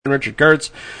Richard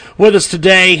Kurtz with us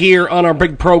today here on our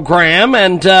big program,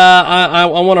 and I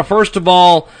want to first of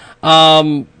all,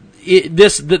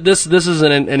 this is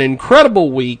an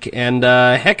incredible week and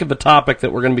a heck of a topic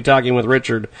that we're going to be talking with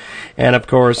Richard and, of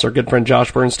course, our good friend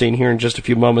Josh Bernstein here in just a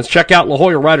few moments. Check out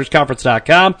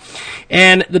LaJollaWritersConference.com.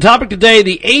 And the topic today,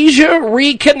 the Asia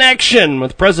Reconnection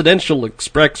with presidential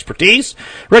expertise.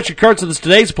 Richard Kurtz with us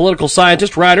today is a political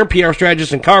scientist, writer, PR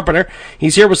strategist, and carpenter.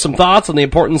 He's here with some thoughts on the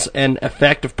importance and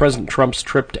effect of President Trump's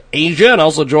trip to Asia. And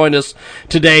also joined us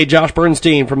today, Josh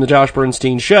Bernstein from The Josh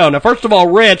Bernstein Show. Now, first of all,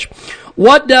 Rich,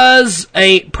 what does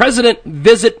a president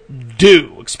visit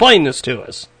do? Explain this to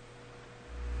us.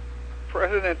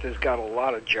 President has got a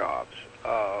lot of jobs.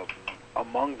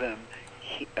 Among them,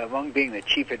 among being the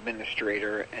chief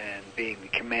administrator and being the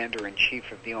commander-in-chief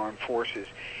of the armed forces,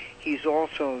 he's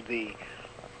also the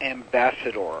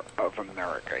ambassador of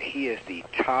America. He is the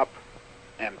top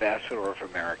ambassador of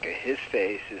America. His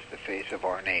face is the face of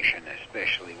our nation,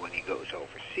 especially when he goes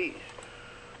overseas.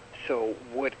 So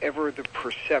whatever the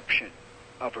perception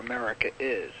of America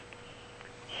is,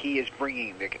 he is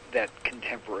bringing that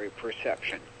contemporary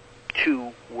perception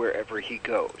to wherever he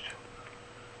goes.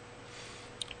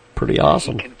 Pretty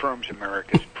awesome. He confirms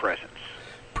America's presence.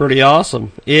 Pretty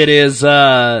awesome. It is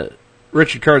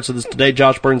Richard Kurtz with us today.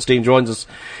 Josh Bernstein joins us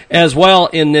as well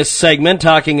in this segment,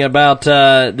 talking about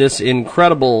this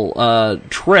incredible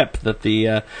trip that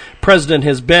the president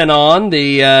has been on.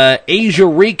 The Asia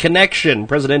Reconnection,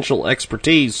 presidential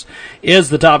expertise,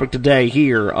 is the topic today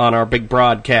here on our big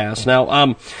broadcast.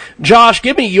 Now, Josh,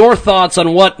 give me your thoughts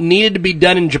on what needed to be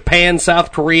done in Japan,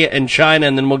 South Korea, and China,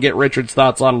 and then we'll get Richard's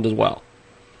thoughts on it as well.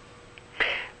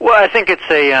 Well, I think it's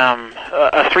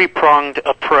a three-pronged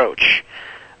approach.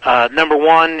 Number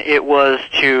one, it was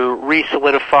to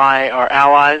re-solidify our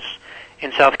allies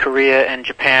in South Korea and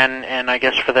Japan, and I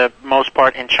guess for the most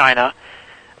part in China.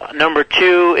 Number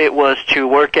two, it was to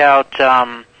work out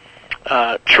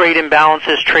trade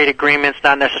imbalances, trade agreements,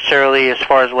 not necessarily as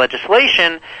far as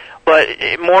legislation, but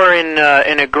more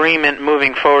in agreement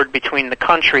moving forward between the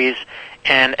countries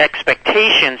and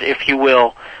expectations, if you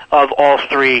will, of all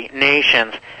three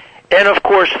nations. And, of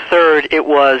course, third, it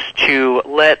was to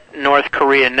let North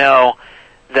Korea know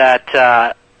that,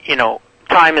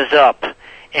 time is up,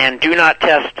 and do not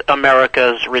test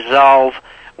America's resolve.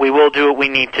 We will do what we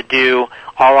need to do.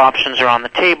 All options are on the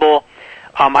table.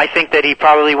 I think that he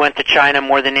probably went to China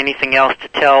more than anything else to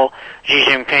tell Xi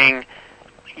Jinping,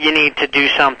 you need to do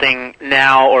something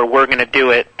now or we're going to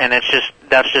do it, and that's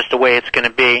just the way it's going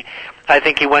to be. I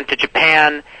think he went to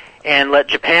Japan and let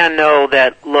Japan know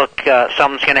that, look,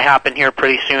 something's going to happen here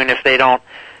pretty soon if they don't,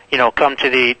 come to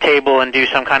the table and do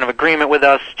some kind of agreement with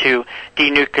us to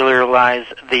denuclearize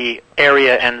the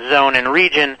area and zone and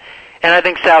region. And I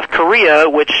think South Korea,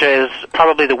 which is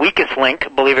probably the weakest link,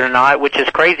 believe it or not, which is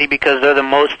crazy because they're the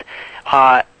most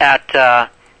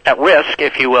at risk,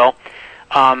 if you will,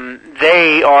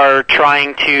 they are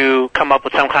trying to come up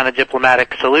with some kind of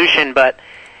diplomatic solution. But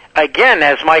again,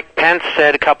 as Mike Pence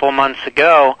said a couple of months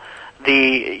ago,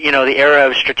 the era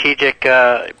of strategic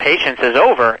patience is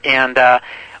over, and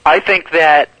I think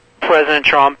that President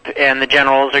Trump and the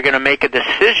generals are going to make a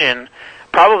decision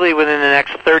probably within the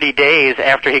next 30 days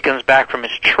after he comes back from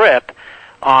his trip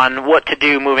on what to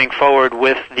do moving forward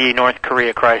with the North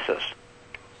Korea crisis.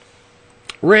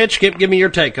 Rich, give me your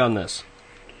take on this.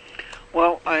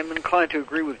 Well, I'm inclined to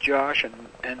agree with Josh,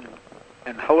 and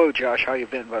hello, Josh. How you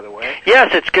been, by the way?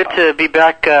 Yes, it's good to be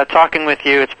back talking with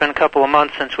you. It's been a couple of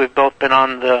months since we've both been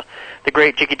on the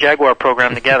great Jiggy Jaguar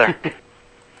program together.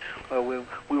 Well,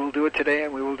 we will do it today,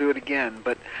 and we will do it again.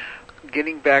 But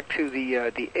getting back to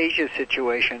the Asia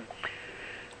situation,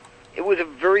 it was a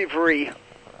very, very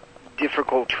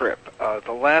difficult trip.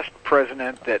 The last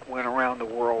president that went around the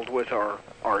world was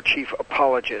our chief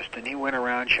apologist, and he went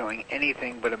around showing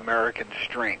anything but American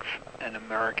strength and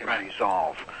American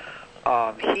resolve.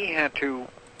 He had to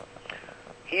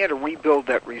rebuild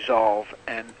that resolve,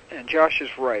 and Josh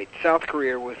is right. South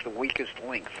Korea was the weakest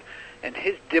link, and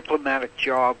his diplomatic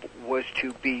job was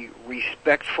to be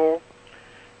respectful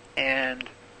and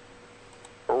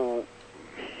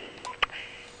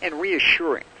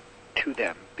reassuring to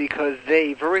them, because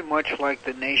they, very much like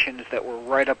the nations that were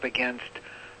right up against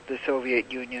the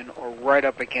Soviet Union or right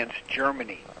up against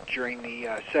Germany during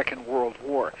the Second World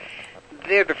War,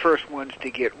 they're the first ones to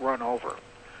get run over.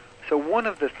 So one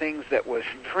of the things that was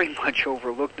very much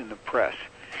overlooked in the press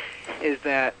is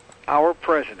that our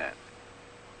president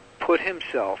put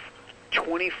himself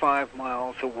 25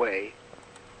 miles away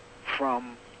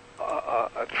from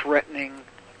a threatening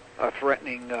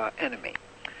enemy.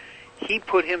 He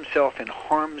put himself in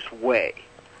harm's way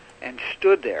and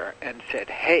stood there and said,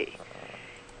 hey,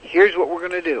 here's what we're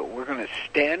going to do. We're going to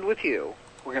stand with you.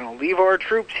 We're going to leave our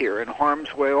troops here in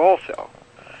harm's way also.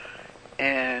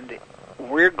 And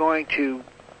we're going to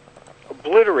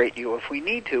obliterate you if we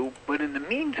need to, but in the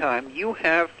meantime, you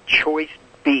have choice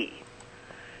B.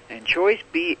 And choice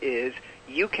B is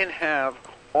you can have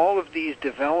all of these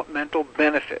developmental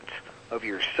benefits of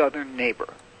your southern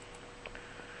neighbor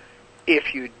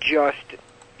if you just,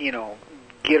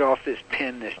 get off this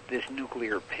pin, this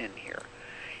nuclear pin here.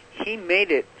 He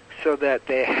made it so that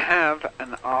they have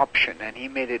an option, and he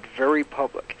made it very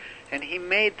public. And he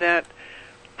made that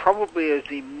probably as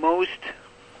the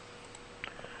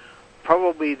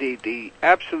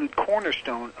absolute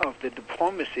cornerstone of the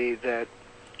diplomacy that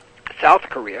South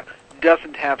Korea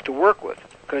doesn't have to work with,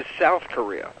 because South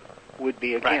Korea would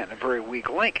be, again, a very weak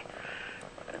link.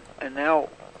 And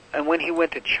when he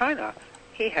went to China,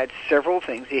 he had several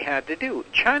things he had to do.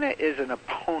 China is an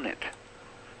opponent,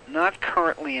 not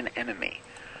currently an enemy.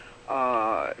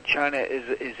 China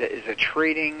is a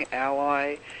trading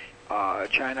ally.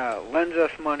 China lends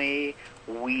us money.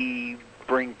 We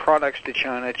bring products to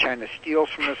China. China steals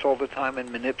from us all the time and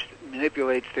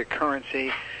manipulates their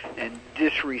currency and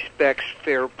disrespects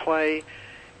fair play.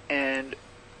 And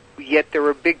yet they're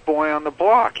a big boy on the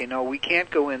block. We can't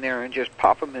go in there and just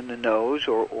pop them in the nose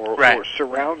or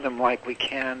surround them like we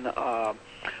can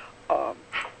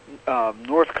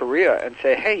North Korea and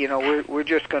say, hey, we're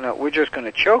just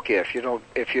gonna choke you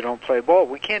if you don't play ball.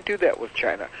 We can't do that with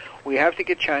China. We have to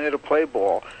get China to play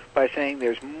ball by saying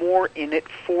there's more in it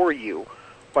for you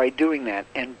by doing that.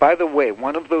 And by the way,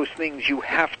 one of those things you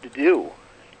have to do,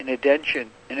 in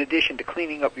addition to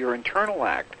cleaning up your internal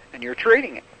act and your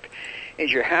trading act,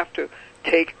 is you have to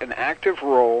take an active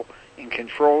role in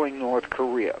controlling North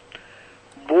Korea.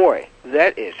 Boy,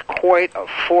 that is quite a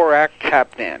 4-act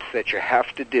tap dance that you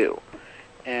have to do.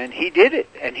 And he did it,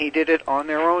 and he did it on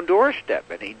their own doorstep,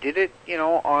 and he did it,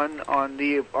 on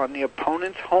the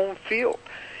opponent's home field.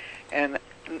 And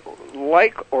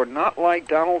like or not like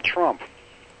Donald Trump,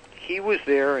 he was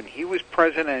there and he was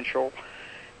presidential,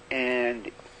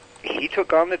 and he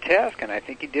took on the task, and I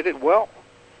think he did it well.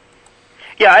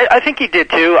 Yeah, I think he did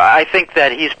too. I think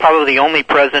that he's probably the only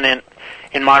president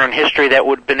in modern history that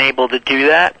would have been able to do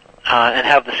that and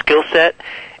have the skill set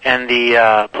and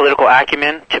the political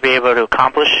acumen to be able to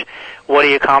accomplish what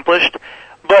he accomplished.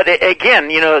 But again,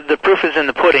 the proof is in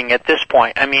the pudding at this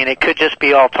point. I mean, it could just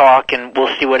be all talk, and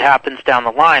we'll see what happens down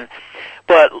the line.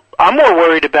 But I'm more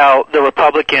worried about the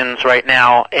Republicans right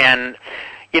now, and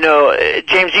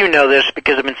James, you know this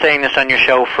because I've been saying this on your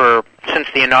show since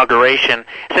the inauguration,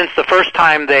 since the first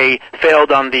time they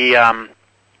failed on the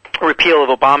repeal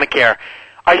of Obamacare.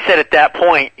 I said at that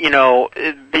point,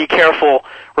 be careful,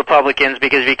 Republicans,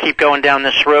 because if you keep going down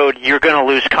this road, you're going to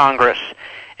lose Congress.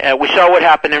 We saw what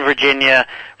happened in Virginia.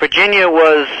 Virginia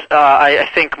was, I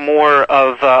think, more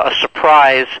of a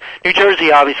surprise. New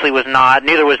Jersey obviously was not.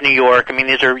 Neither was New York. I mean,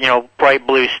 these are, bright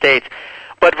blue states.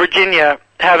 But Virginia,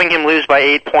 having him lose by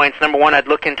 8 points, number one, I'd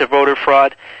look into voter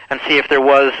fraud and see if there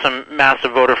was some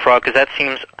massive voter fraud, because that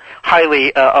seems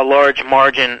highly a large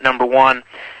margin, number one.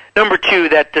 Number two,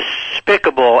 that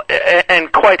despicable and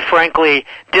quite frankly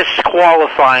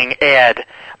disqualifying ad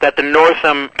that the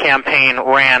Northam campaign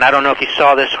ran. I don't know if you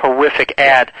saw this horrific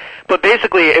ad, but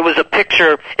basically it was a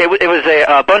picture. It was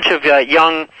a bunch of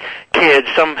young kids,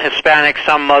 some Hispanic,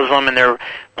 some Muslim, and they're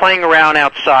playing around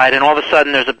outside, and all of a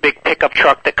sudden there's a big pickup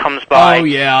truck that comes by. Oh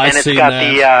yeah, and it's got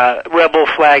the rebel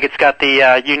flag, it's got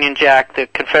the Union Jack, the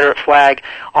Confederate flag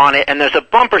on it, and there's a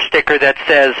bumper sticker that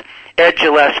says Ed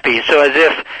Gillespie, so as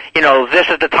if, this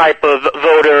is the type of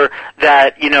voter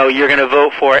that, you're going to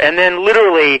vote for. And then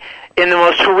literally, in the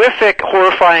most horrific,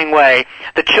 horrifying way,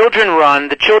 the children run,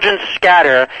 the children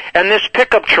scatter, and this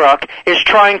pickup truck is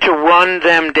trying to run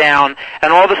them down,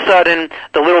 and all of a sudden,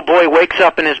 the little boy wakes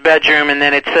up in his bedroom, and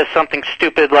then it says something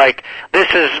stupid like, this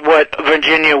is what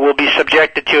Virginia will be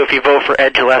subjected to if you vote for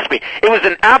Ed Gillespie. It was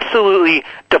an absolutely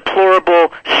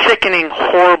deplorable, sickening,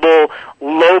 horrible,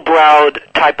 low-browed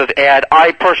type of ad.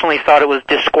 I personally thought it was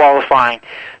disqualifying.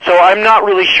 So I'm not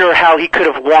really sure how he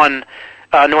could have won,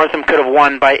 Northam could have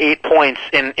won by 8 points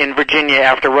in Virginia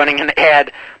after running an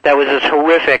ad that was as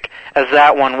horrific as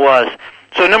that one was.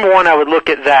 So number one, I would look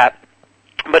at that.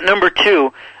 But number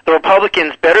two, the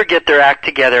Republicans better get their act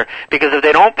together, because if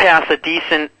they don't pass a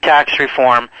decent tax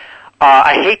reform,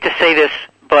 I hate to say this,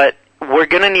 but we're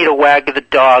going to need a wag of the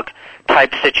dog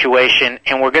type situation,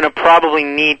 and we're going to probably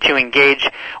need to engage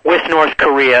with North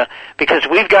Korea because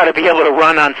we've got to be able to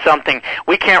run on something.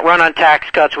 We can't run on tax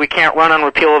cuts. We can't run on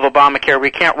repeal of Obamacare.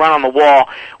 We can't run on the wall.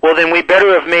 Well, then we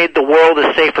better have made the world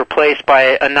a safer place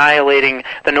by annihilating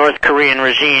the North Korean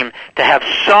regime to have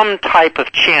some type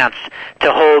of chance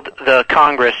to hold the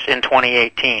Congress in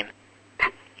 2018.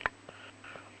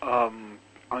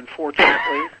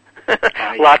 Unfortunately,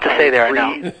 a lot to say there, I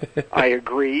know. I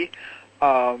agree.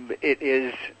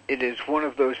 It is one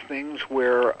of those things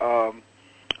where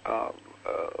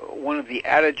one of the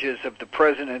adages of the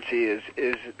presidency is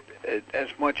as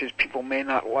much as people may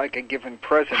not like a given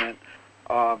president,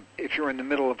 if you're in the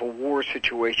middle of a war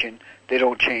situation, they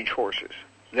don't change horses.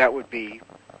 That would be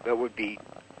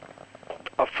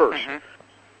a first,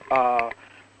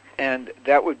 and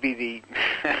that would be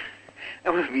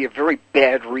that would be a very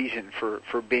bad reason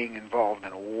for being involved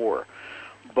in a war.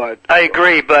 But I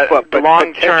agree, but the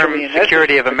long-term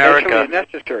security of America, a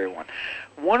necessary one.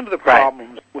 One of the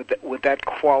problems with that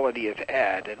quality of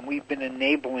ad, and we've been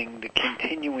enabling the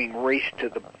continuing race to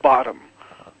the bottom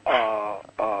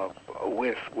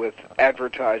with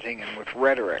advertising and with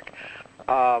rhetoric,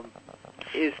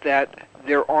 is that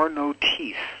there are no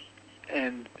teeth,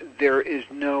 and there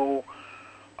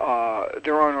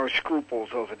are no scruples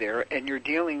over there, and you're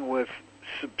dealing with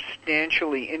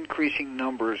substantially increasing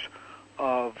numbers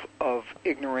of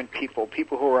ignorant people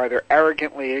who are either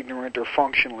arrogantly ignorant or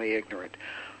functionally ignorant.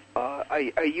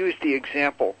 I use the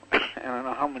example, and I don't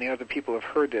know how many other people have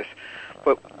heard this,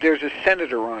 but there's a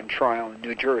senator on trial in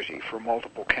New Jersey for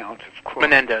multiple counts of crime.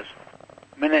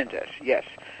 Menendez, yes.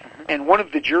 And one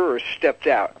of the jurors stepped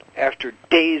out after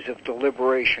days of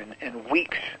deliberation and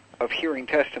weeks of hearing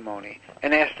testimony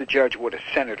and asked the judge what a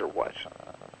senator was.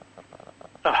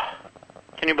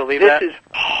 Can you believe that? This is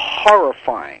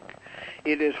horrifying.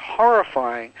 It is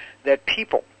horrifying that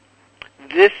people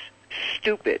this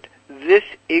stupid, this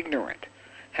ignorant,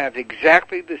 have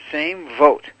exactly the same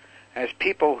vote as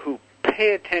people who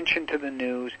pay attention to the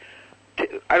news.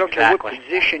 I don't care what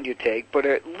position you take, but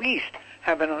at least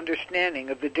have an understanding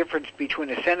of the difference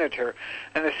between a senator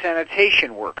and a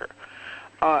sanitation worker.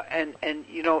 And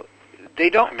you know, they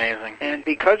don't. Amazing. And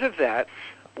because of that,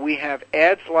 we have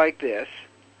ads like this,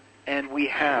 and we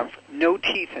have no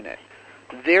teeth in it.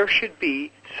 There should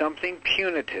be something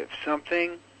punitive,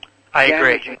 something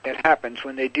damaging that happens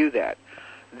when they do that.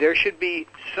 There should be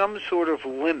some sort of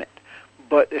limit.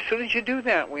 But as soon as you do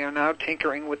that, we are now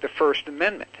tinkering with the First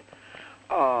Amendment.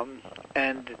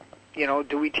 And, you know,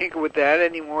 do we tinker with that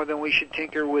any more than we should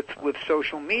tinker with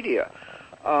social media?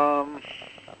 And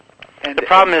the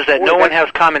problem is that no one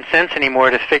has common sense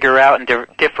anymore to figure out and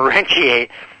differentiate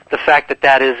the fact that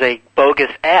that is a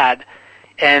bogus ad,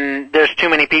 and there's too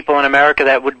many people in America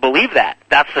that would believe that.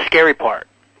 That's the scary part.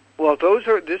 Well,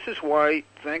 this is why,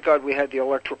 thank God, we had the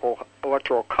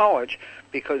Electoral College,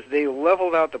 because they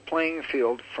leveled out the playing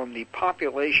field from the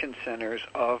population centers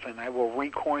of, and I will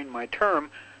recoin my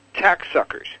term, tax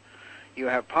suckers. You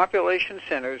have population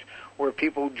centers where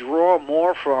people draw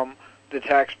more from the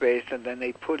tax base than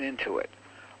they put into it.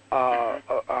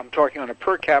 I'm talking on a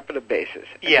per capita basis.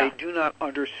 And they do not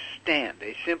understand.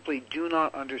 They simply do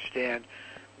not understand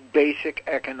basic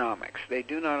economics. They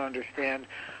do not understand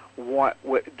what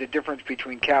the difference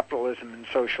between capitalism and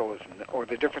socialism, or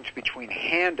the difference between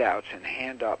handouts and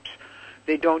hand-ups.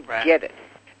 They don't get it.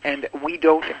 And we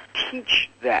don't teach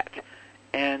that.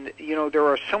 And, you know, there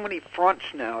are so many fronts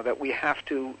now that we have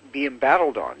to be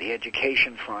embattled on: the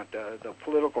education front, the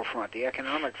political front, the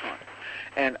economic front.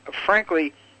 And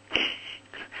frankly,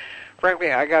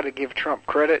 I got to give Trump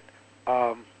credit.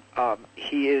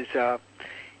 He is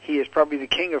probably the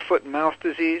king of foot and mouth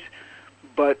disease,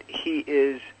 but he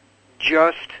is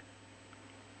just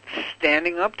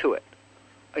standing up to it.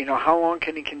 You know, how long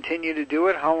can he continue to do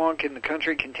it? How long can the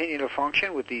country continue to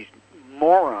function with these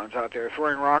morons out there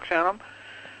throwing rocks at him?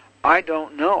 I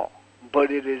don't know,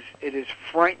 but it is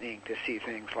frightening to see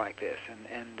things like this,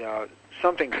 and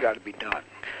something's got to be done.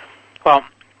 Well,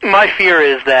 my fear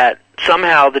is that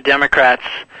somehow the Democrats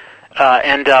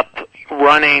end up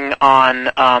running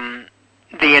on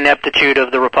the ineptitude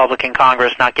of the Republican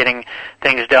Congress not getting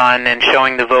things done and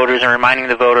showing the voters and reminding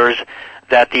the voters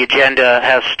that the agenda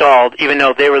has stalled, even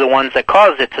though they were the ones that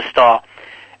caused it to stall.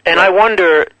 And I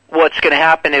wonder what's going to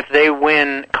happen if they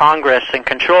win Congress and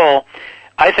control.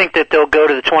 I think that they'll go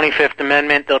to the 25th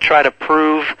Amendment. They'll try to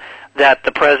prove that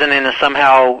the president is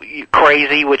somehow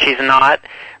crazy, which he's not.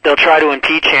 They'll try to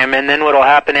impeach him, and then what will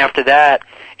happen after that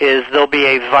is there'll be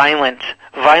a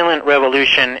violent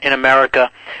revolution in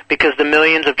America, because the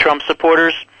millions of Trump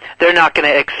supporters, they're not going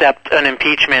to accept an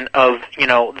impeachment of,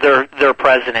 their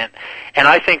president. And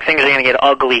I think things are going to get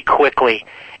ugly quickly.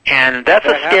 And that's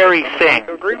a scary thing.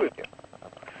 I agree with you.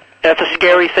 That's a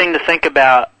scary thing to think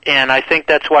about, and I think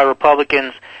that's why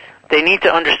Republicans, they need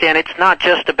to understand it's not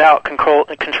just about control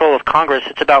of Congress,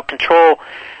 it's about control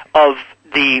of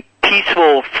the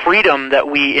peaceful freedom that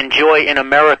we enjoy in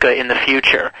America in the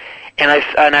future.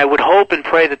 And I would hope and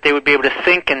pray that they would be able to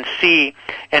think and see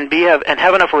and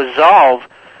have enough resolve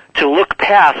to look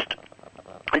past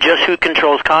just who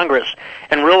controls Congress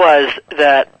and realize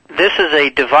that this is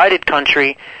a divided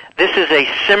country. This is a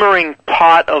simmering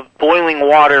pot of boiling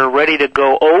water ready to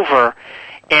go over,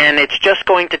 and it's just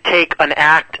going to take an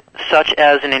act such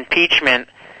as an impeachment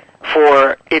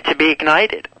for it to be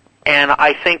ignited. And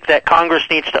I think that Congress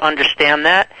needs to understand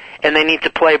that, and they need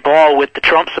to play ball with the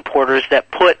Trump supporters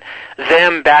that put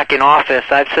them back in office.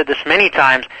 I've said this many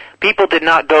times. People did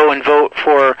not go and vote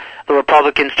for the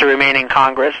Republicans to remain in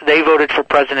Congress. They voted for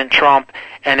President Trump,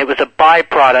 and it was a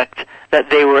byproduct that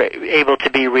they were able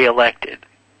to be reelected.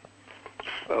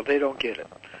 Well, they don't get it.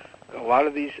 A lot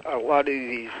of these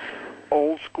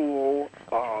old school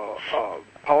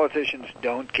politicians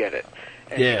don't get it.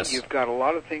 And yes. You've got a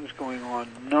lot of things going on,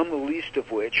 none the least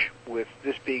of which, with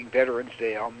this being Veterans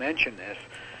Day, I'll mention this,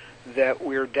 that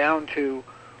we're down to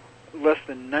less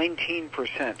than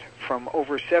 19% from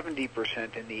over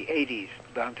 70% in the 80s,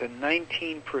 down to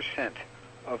 19%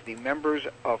 of the members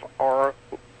of our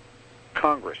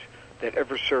Congress that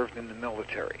ever served in the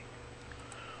military.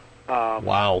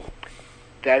 Wow.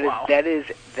 That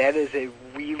is a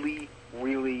really,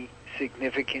 really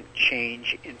significant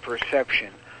change in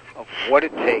perception of what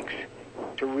it takes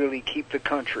to really keep the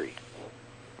country.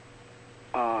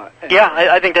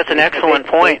 I think that's an excellent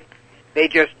point. They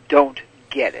just don't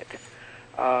get it.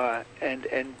 And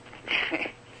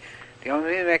the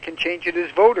only thing that can change it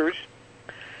is voters.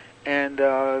 And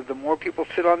the more people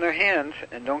sit on their hands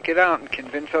and don't get out and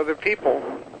convince other people,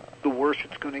 the worse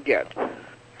it's going to get.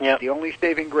 Yep. The only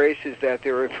saving grace is that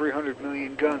there are 300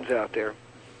 million guns out there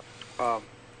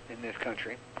in this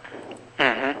country.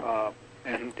 Mm-hmm.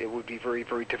 And it would be very,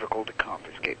 very difficult to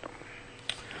confiscate them.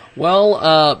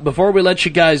 Well, before we let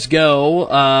you guys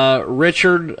go,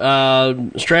 Richard,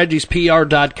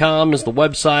 strategiespr.com is the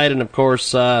website, and of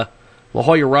course, La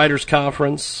Jolla Writers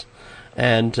Conference.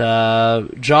 And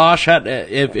Josh,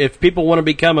 if people want to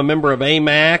become a member of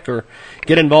AMAC or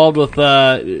get involved with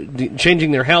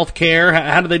changing their health care,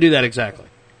 how do they do that exactly?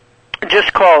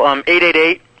 Just call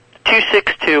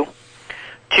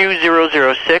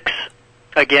 888-262-2006.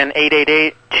 Again,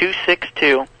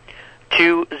 888-262-2006,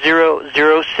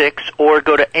 or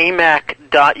go to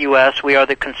amac.us. We are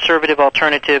the conservative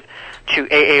alternative to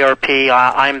AARP.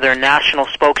 I'm their national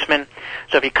spokesman.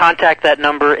 So if you contact that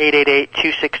number,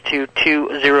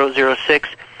 888-262-2006,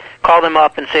 call them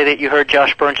up and say that you heard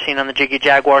Josh Bernstein on the Jiggy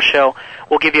Jaguar show.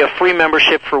 We'll give you a free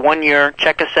membership for 1 year.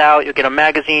 Check us out. You'll get a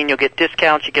magazine. You'll get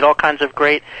discounts. You get all kinds of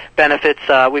great benefits.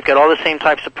 We've got all the same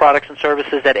types of products and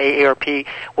services that AARP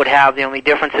would have. The only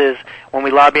difference is when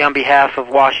we lobby on behalf of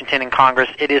Washington and Congress,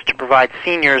 it is to provide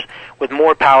seniors with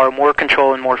more power, more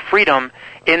control, and more freedom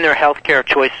in their health care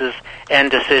choices and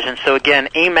decisions. So again,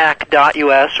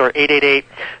 amac.us or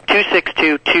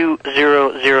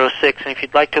 888-262-2006. And if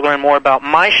you'd like to learn more about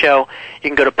my show, you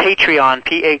can go to Patreon,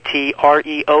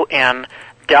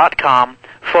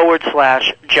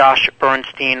 patreon.com/Josh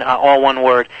Bernstein, all one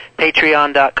word,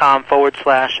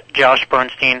 patreon.com/Josh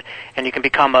Bernstein, and you can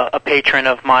become a patron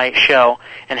of my show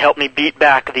and help me beat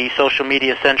back the social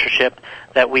media censorship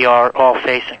that we are all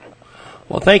facing.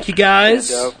 Well, thank you, guys.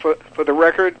 And, for the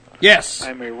record, yes,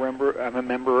 I'm a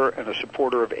member and a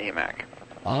supporter of AMAC.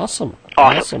 Awesome.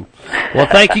 Well,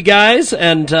 thank you, guys,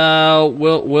 and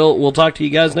we'll talk to you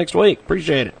guys next week.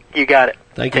 Appreciate it. You got it.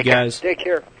 Thank you, guys. Take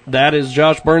care. That is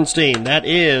Josh Bernstein. That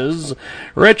is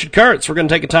Richard Kurtz. We're going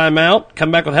to take a time out.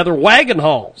 Come back with Heather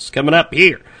Wagenhals coming up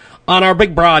here on our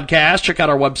big broadcast. Check out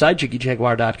our website,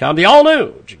 JiggyJaguar.com, the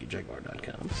all-new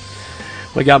JiggyJaguar.com.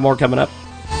 We got more coming up.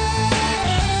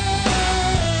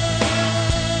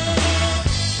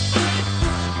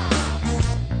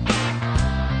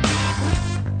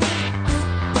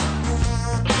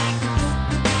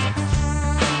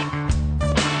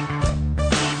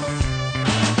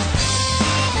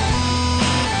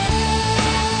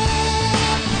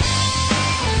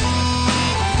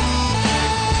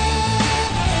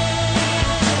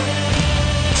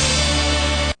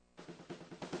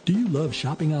 Do you love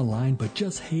shopping online but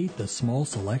just hate the small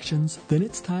selections? Then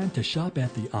it's time to shop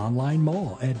at the online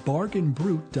mall at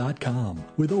bargainbrute.com.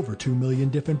 With over 2 million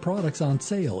different products on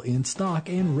sale, in stock,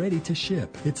 and ready to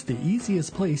ship, it's the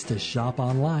easiest place to shop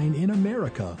online in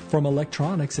America. From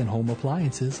electronics and home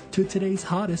appliances to today's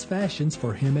hottest fashions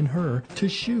for him and her to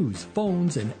shoes,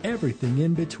 phones, and everything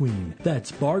in between.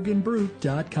 That's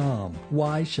bargainbrute.com.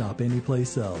 Why shop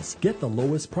anyplace else? Get the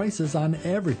lowest prices on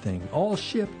everything, all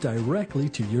shipped directly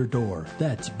to your door.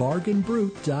 That's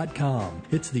bargainbrute.com.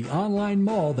 It's the online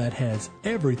mall that has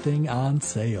everything on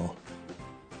sale.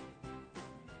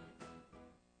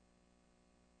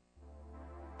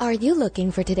 Are you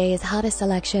looking for today's hottest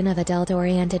selection of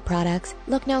adult-oriented products?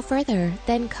 Look no further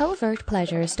than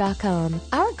covertpleasures.com.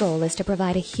 Our goal is to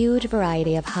provide a huge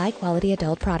variety of high-quality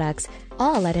adult products,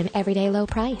 all at an everyday low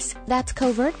price. That's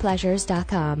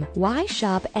covertpleasures.com. Why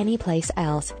shop anyplace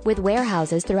else? With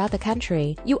warehouses throughout the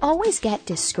country, you always get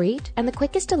discreet and the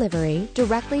quickest delivery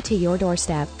directly to your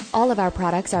doorstep. All of our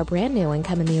products are brand new and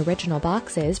come in the original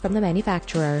boxes from the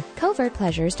manufacturer.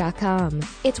 covertpleasures.com.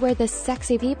 It's where the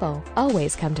sexy people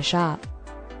always come to shop.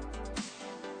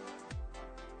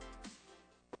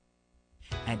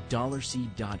 At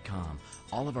dollarseed.com,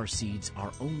 all of our seeds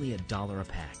are only $1 a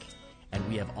pack. And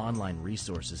we have online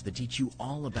resources that teach you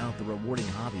all about the rewarding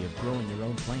hobby of growing your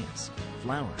own plants,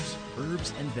 flowers,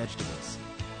 herbs, and vegetables.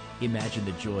 Imagine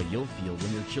the joy you'll feel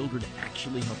when your children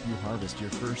actually help you harvest your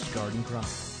first garden crop,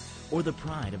 or the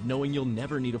pride of knowing you'll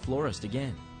never need a florist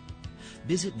again.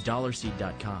 Visit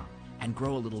dollarseed.com and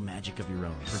grow a little magic of your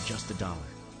own for just $1.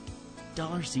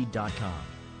 dollarseed.com.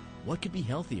 What could be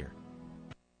healthier?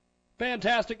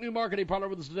 Fantastic new marketing partner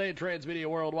with us today at Transmedia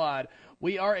Worldwide.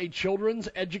 We are a children's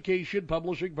education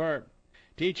publishing firm,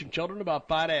 teaching children about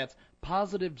finance,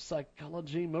 positive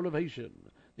psychology, motivation,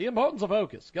 the importance of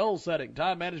focus, goal setting,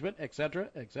 time management, etc.,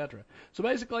 etc. So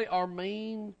basically, our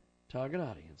main target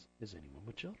audience is anyone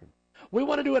with children. We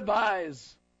wanted to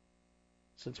advise,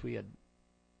 since we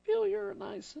feel you're a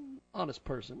nice and honest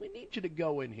person, we need you to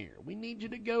go in here. We need you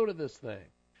to go to this thing.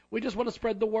 We just want to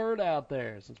spread the word out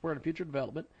there, since we're in future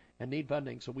development and need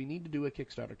funding, so we need to do a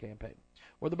Kickstarter campaign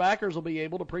where the backers will be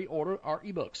able to pre-order our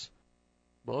ebooks,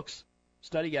 books,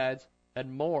 study guides,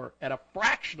 and more at a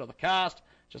fraction of the cost,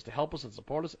 just to help us and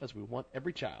support us, as we want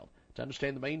every child to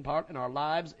understand the main part in our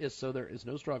lives is so there is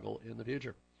no struggle in the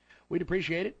future. We'd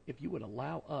appreciate it if you would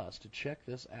allow us to check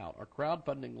this out. Our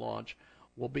crowdfunding launch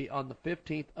will be on the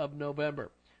 15th of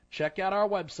November. Check out our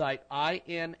website,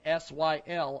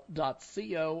 insyl.co.uk.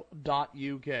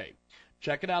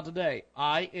 Check it out today,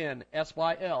 insyl.co.uk.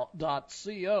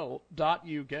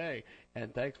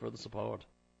 And thanks for the support.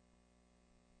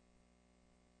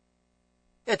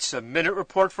 It's a Minute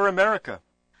Report for America.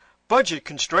 Budget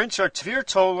constraints are severe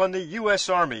toll on the U.S.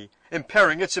 Army,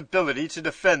 impairing its ability to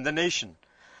defend the nation.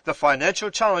 The financial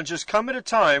challenges come at a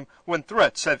time when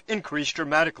threats have increased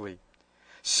dramatically.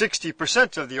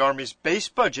 60% of the Army's base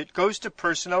budget goes to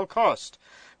personnel cost.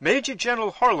 Major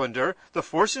General Harlander, the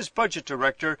force's budget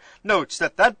director, notes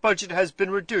that budget has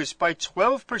been reduced by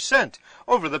 12%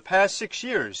 over the past 6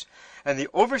 years, and the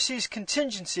overseas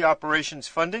contingency operations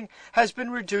funding has been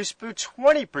reduced by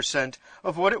 20%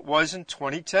 of what it was in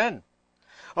 2010.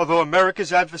 Although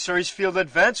America's adversaries field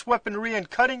advanced weaponry and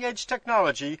cutting-edge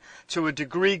technology to a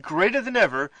degree greater than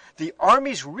ever, the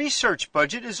Army's research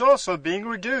budget is also being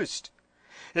reduced.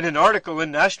 In an article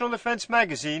in National Defense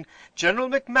Magazine, General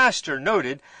McMaster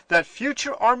noted that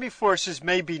future Army forces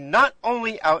may be not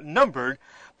only outnumbered,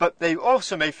 but they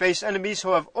also may face enemies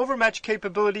who have overmatched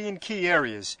capability in key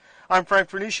areas. I'm Frank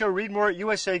Vernuccio. Read more at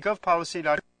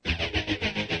usagovpolicy.com.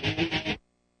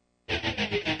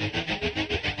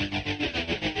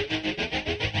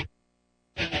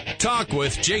 Talk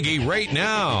with Jiggy right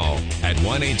now at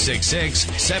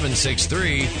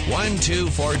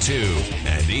 1-866-763-1242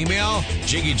 and email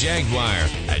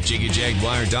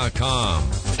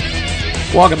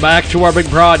JiggyJaguar@JiggyJaguar.com. Welcome back to our big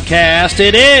broadcast.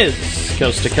 It is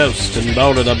coast to coast and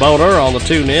boater to boater on the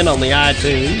TuneIn, on the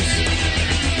iTunes,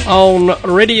 on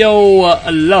Radio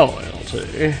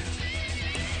Loyalty.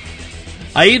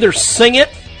 I either sing it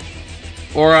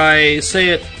or I say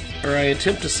it, or I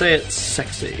attempt to say it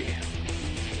sexy.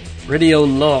 Radio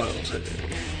Loyalty.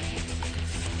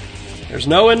 There's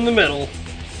no in the middle.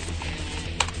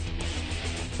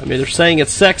 I'm either saying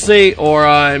it's sexy or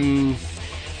I'm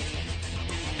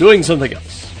doing something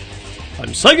else.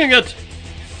 I'm singing it.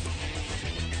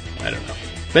 I don't know.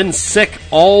 Been sick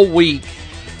all week.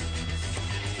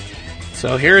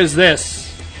 So here is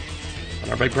this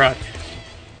on our big broadcast.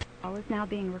 All is now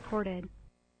being recorded.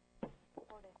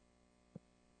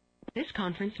 This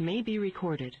conference may be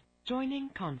recorded. Joining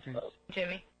conference.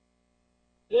 Jimmy.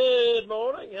 Good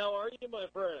morning. How are you, my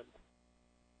friend?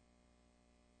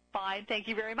 Fine, thank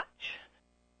you very much.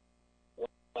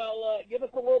 Well, give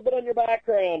us a little bit on your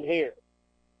background here.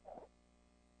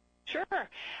 Sure.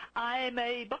 I'm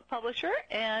a book publisher,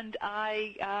 and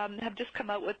I have just come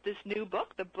out with this new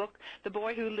book, The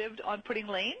Boy Who Lived on Pudding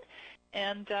Lane,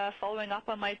 and following up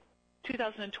on my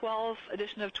 2012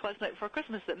 edition of 'Twas Night Before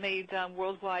Christmas that made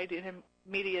worldwide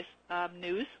media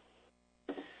news.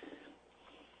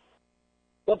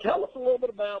 Well, tell us a little bit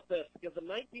about this, because in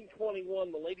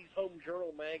 1921, the Ladies' Home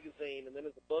Journal magazine, and then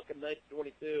as a book in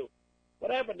 1922,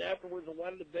 what happened afterwards, and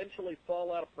why did it eventually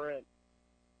fall out of print?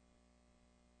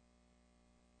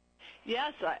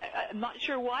 Yes, I'm not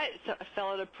sure why it fell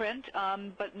out of print,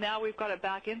 but now we've got it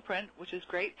back in print, which is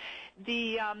great.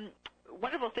 The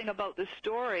wonderful thing about this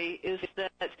story is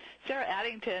that Sarah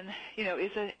Addington,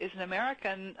 is an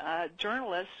American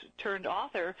journalist turned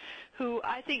author who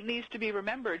I think needs to be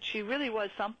remembered. She really was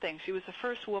something. She was the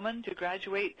first woman to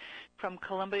graduate from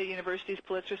Columbia University's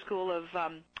Pulitzer School of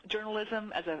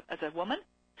Journalism as a woman,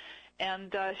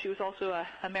 and she was also an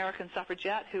American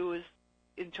suffragette who was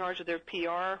in charge of their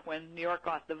PR when New York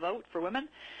got the vote for women.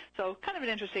 So kind of an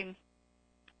interesting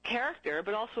character,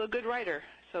 but also a good writer.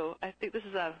 So I think this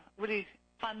is a really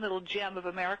fun little gem of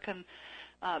Americana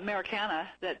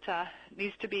that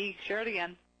needs to be shared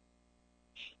again.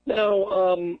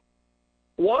 Now,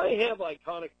 why have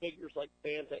iconic figures like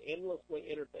Santa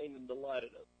endlessly entertained and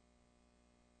delighted us?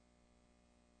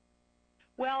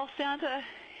 Well, Santa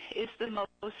is the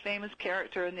most famous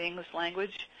character in the English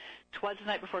language. 'Twas the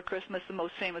Night Before Christmas, the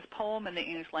most famous poem in the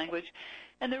English language.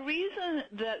 And the reason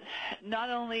that not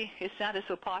only is Santa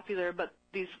so popular, but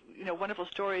these wonderful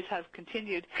stories have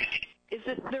continued, is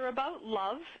that they're about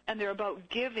love, and they're about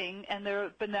giving, and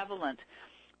they're benevolent.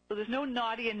 So there's no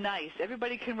naughty and nice.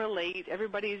 Everybody can relate.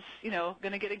 Everybody's,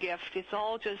 going to get a gift. It's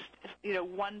all just,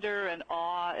 wonder and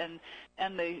awe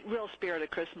and the real spirit of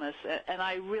Christmas. And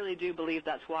I really do believe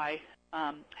that's why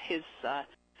his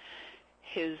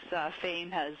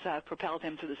fame has propelled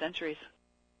him through the centuries.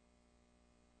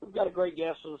 We've got a great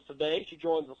guest with us today. She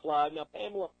joins us live. Now,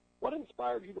 Pamela, what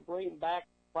inspired you to bring back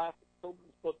the classic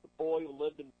children's book, The Boy Who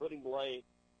Lived in Pudding Lane?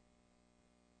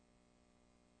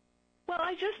 Well,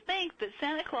 I just think that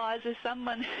Santa Claus is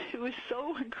someone who is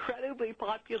so incredibly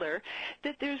popular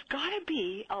that there's got to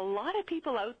be a lot of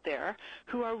people out there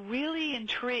who are really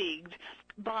intrigued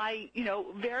by,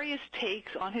 various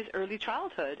takes on his early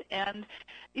childhood. And,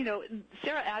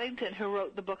 Sarah Addington, who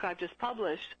wrote the book I've just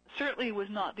published, certainly was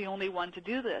not the only one to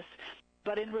do this.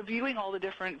 But in reviewing all the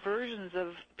different versions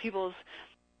of people's,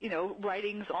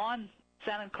 writings on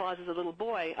Santa Claus as a little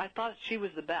boy, I thought she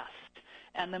was the best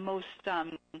and the most...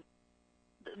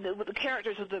 The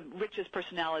characters with the richest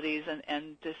personalities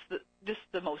and just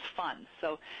the most fun.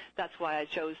 So that's why I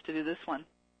chose to do this one.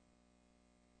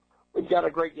 We've got a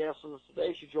great guest with us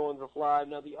today. She joins us live.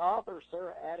 Now, the author,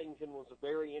 Sarah Addington, was a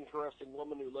very interesting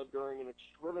woman who lived during an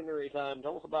extraordinary time.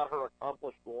 Tell us about her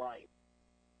accomplished life.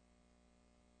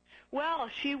 Well,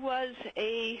 she was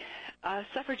a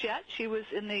suffragette. She was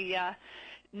in the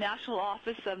national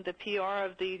office of the PR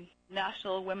of the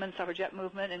National Women's Suffragette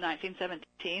Movement in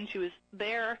 1917. She was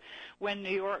there when New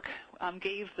York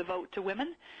gave the vote to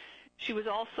women. She was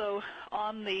also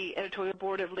on the editorial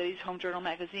board of Ladies' Home Journal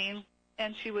magazine,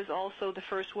 and she was also the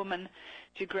first woman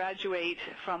to graduate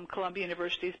from Columbia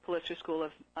University's Pulitzer School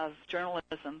of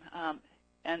Journalism.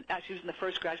 And actually, she was in the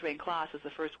first graduating class as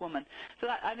the first woman. So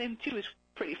she was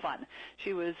pretty fun.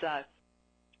 She was a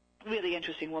really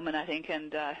interesting woman, I think,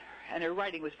 and her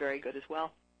writing was very good as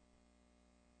well.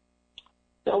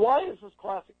 Now, why is this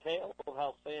classic tale of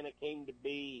how Santa came to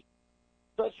be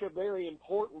such a very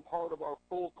important part of our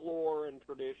folklore and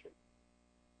tradition?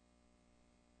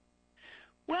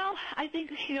 Well, I think,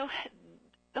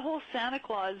 the whole Santa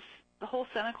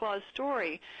Claus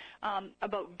story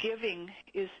about giving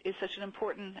is such an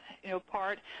important,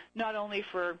 part, not only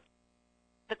for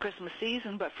the Christmas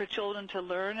season, but for children to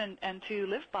learn and to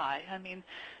live by. I mean,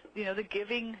 the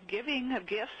giving of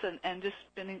gifts and just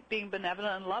being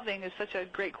benevolent and loving is such a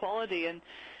great quality. And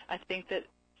I think that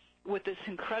with this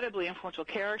incredibly influential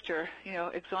character,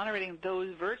 exonerating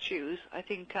those virtues, I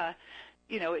think,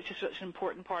 it's just such an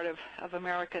important part of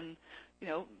American,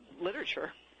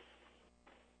 literature.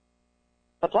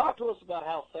 Now, talk to us about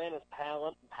how Santa's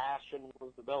talent and passion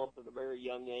was developed at a very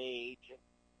young age, and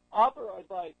authorized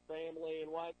by his family,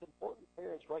 and why it's important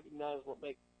parents recognize what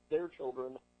makes their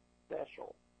children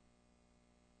special.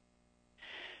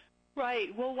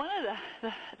 Right. Well, one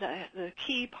of the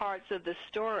key parts of the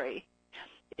story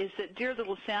is that dear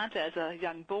little Santa, as a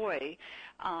young boy,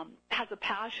 has a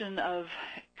passion of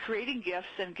creating gifts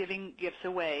and giving gifts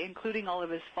away, including all of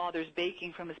his father's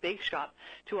baking from his bake shop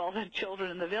to all the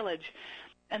children in the village.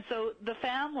 And so the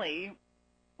family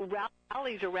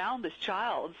rallies around this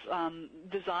child's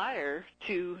desire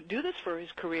to do this for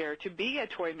his career, to be a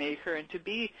toy maker and to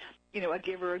be, a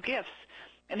giver of gifts.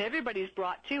 And everybody's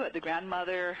brought to it, the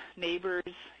grandmother, neighbors,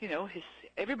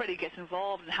 everybody gets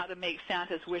involved in how to make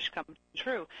Santa's wish come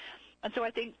true. And so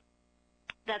I think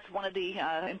that's one of the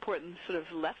important sort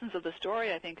of lessons of the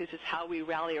story, I think, is just how we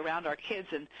rally around our kids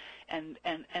and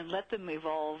let them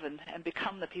evolve and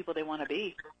become the people they want to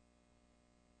be.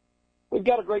 We've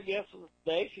got a great guest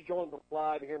today. She joins us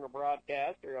live here in the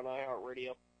broadcast here on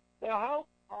iHeartRadio. Now, how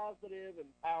positive,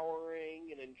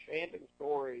 empowering, and enchanting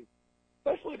stories,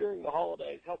 especially during the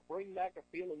holidays, help bring back a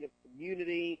feeling of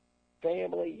community,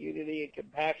 family, unity, and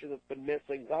compassion that's been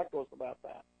missing? Talk to us about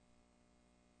that.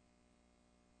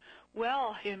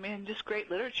 Well, just great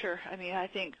literature. I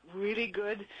think really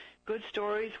good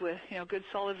stories with, good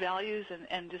solid values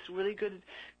and just really good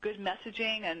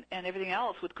messaging and everything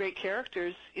else with great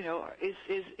characters,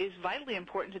 is vitally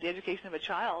important to the education of a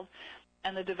child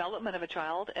and the development of a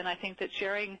child. And I think that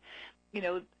sharing,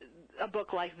 a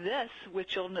book like this with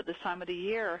children at this time of the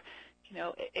year,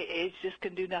 it just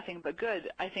can do nothing but good.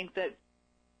 I think that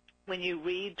when you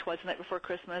read 'Twas the Night Before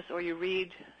Christmas, or you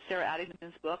read Sarah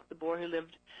Addington's book, The Boy Who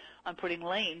Lived on Pudding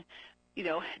Lane,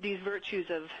 these virtues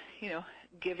of,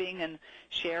 giving and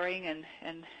sharing and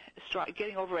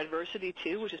getting over adversity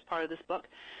too, which is part of this book,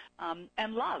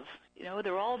 and love,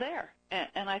 they're all there.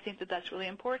 And I think that that's really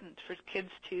important for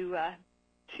kids to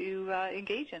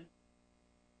engage in.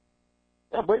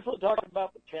 Now, briefly talking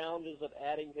about the challenges that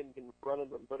Addington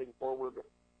confronted when putting forward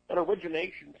an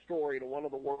origination story to one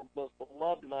of the world's most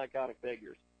beloved and iconic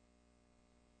figures.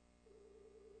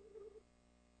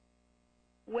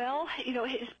 Well,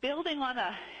 it's building on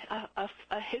a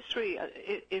history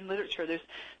in literature.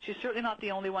 She's certainly not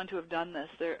the only one to have done this.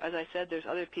 As I said, there's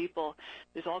other people.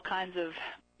 There's all kinds of,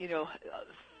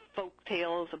 folk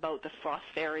tales about the frost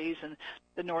fairies and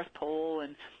the North Pole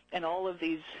and all of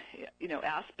these,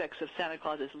 aspects of Santa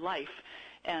Claus's life.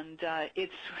 And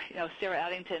it's, Sarah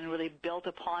Addington really built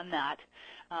upon that,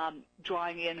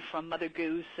 drawing in from Mother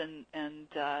Goose and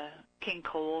King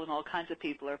Cole and all kinds of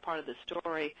people are part of the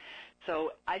story.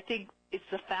 So I think it's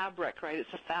the fabric, right?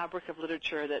 It's the fabric of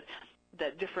literature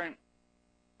that different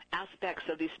aspects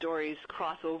of these stories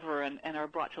cross over and are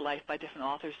brought to life by different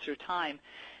authors through time.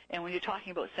 And when you're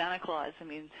talking about Santa Claus,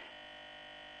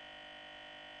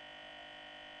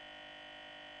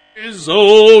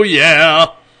 oh yeah,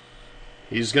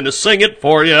 he's going to sing it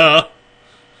for you.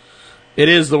 It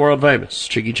is the world-famous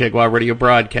Jiggy Jaguar radio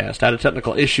broadcast. Had a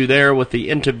technical issue there with the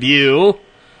interview.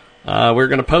 We're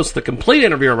going to post the complete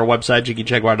interview on our website,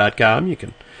 JiggyJaguar.com. You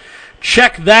can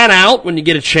check that out when you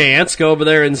get a chance. Go over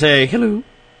there and say hello.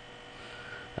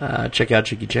 Check out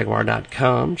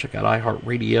JiggyJaguar.com. Check out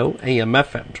iHeartRadio,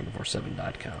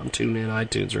 AMFM247.com. Tune in,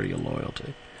 iTunes, Radio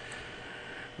Loyalty.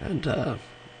 And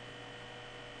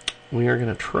we are going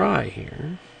to try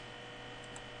here.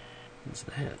 What's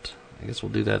that? I guess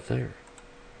we'll do that there.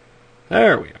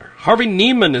 There we are. Harvey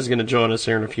Neiman is going to join us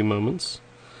here in a few moments.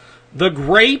 The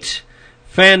great,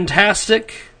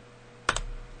 fantastic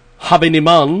Harvey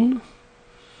Neiman,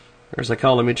 or as I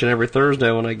call him each and every Thursday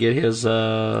when I get his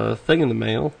thing in the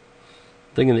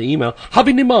email,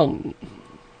 Harvey Neiman.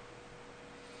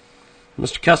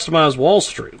 Mr. Customized Wall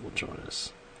Street will join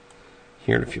us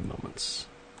here in a few moments.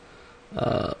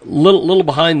 Little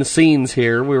behind the scenes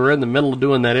here. We were in the middle of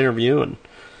doing that interview, and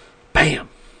bam,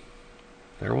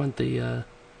 there went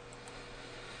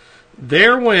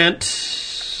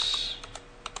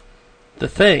the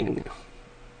thing,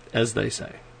 as they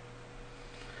say.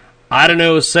 I don't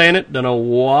know who's saying it, don't know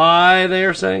why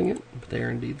they're saying it, but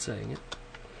they're indeed saying it.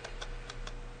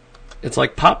 It's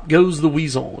like Pop Goes the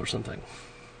Weasel or something.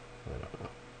 I don't know.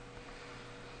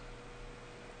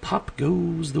 Pop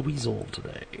Goes the Weasel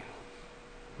today.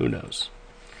 Who knows?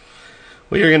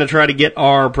 We are going to try to get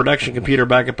our production computer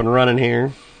back up and running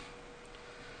here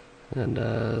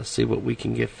and see what we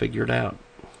can get figured out.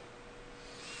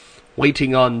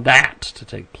 Waiting on that to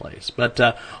take place. But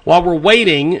while we're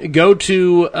waiting, go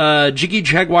to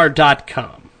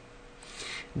JiggyJaguar.com.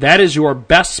 That is your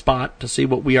best spot to see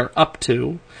what we are up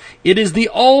to. It is the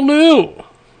all-new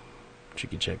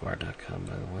JiggyJaguar.com,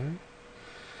 by the way.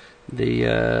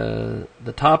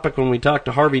 The topic when we talk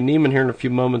to Harvey Neiman here in a few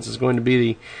moments is going to be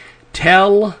the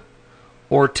tell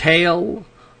or tale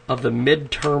of the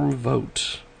midterm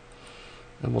vote.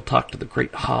 And we'll talk to the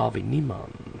great Harvey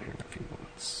Neiman here in a few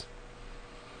moments.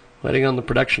 waiting on the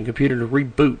production computer to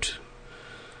reboot.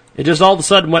 It just all of a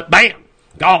sudden went, bam,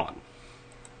 gone.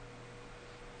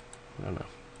 I don't know.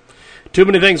 Too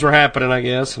many things were happening, I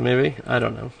guess, maybe. I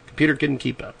don't know. Computer couldn't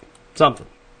keep up. Something.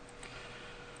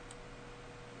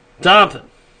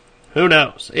 Who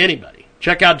knows? Anybody.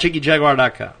 Check out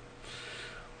JiggyJaguar.com.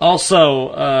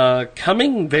 Also,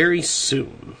 coming very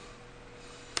soon,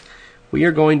 we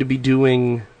are going to be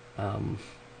doing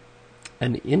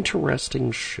an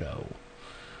interesting show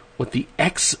with the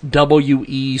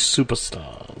XWE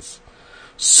Superstars.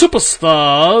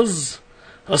 Superstars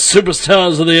are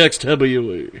superstars of the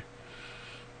XWE.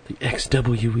 The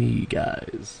XWE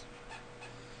guys.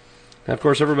 Now, of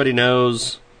course, everybody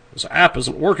knows this app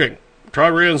isn't working. Try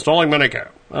reinstalling Minicam.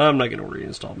 I'm not going to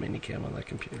reinstall Minicam on that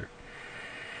computer.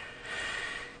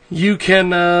 You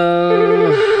can,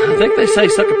 I think they say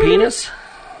suck a penis. I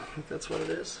think that's what it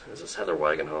is. Is this Heather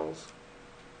Wagenhals?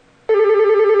 I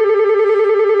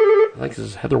think this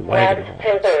is Heather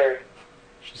Wagenhals.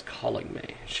 She's calling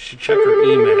me. She should check her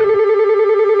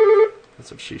email.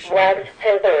 That's what she should do.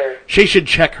 She should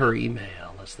check her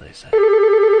email, as they say.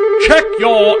 Check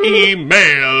your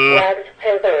email.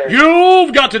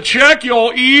 You've got to check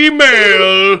your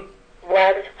email.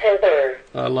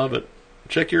 I love it.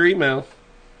 Check your email.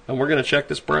 And we're going to check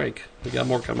this break. We got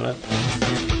more coming up.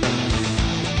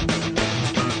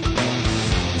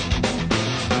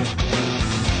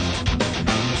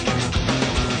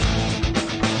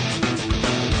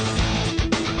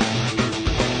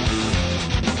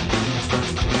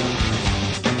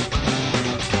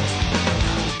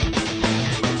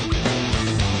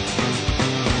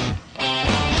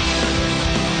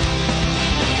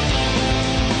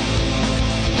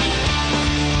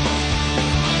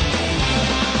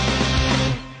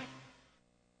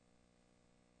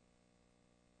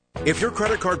 If your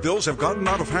credit card bills have gotten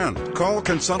out of hand, call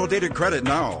Consolidated Credit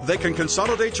now. They can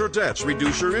consolidate your debts,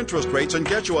 reduce your interest rates, and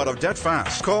get you out of debt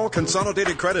fast. Call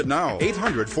Consolidated Credit now.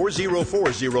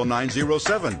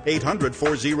 800-404-0907.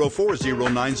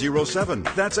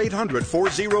 800-404-0907. That's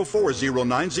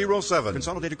 800-404-0907.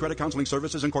 Consolidated Credit Counseling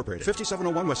Services Incorporated.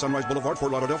 5701 West Sunrise Boulevard,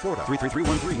 Fort Lauderdale, Florida.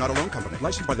 33313, not a loan company.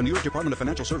 Licensed by the New York Department of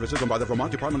Financial Services and by the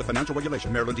Vermont Department of Financial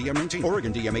Regulation. Maryland DM 19.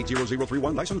 Oregon DM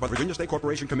 80031. Licensed by Virginia State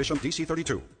Corporation Commission, DC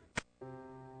 32.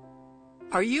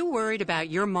 Are you worried about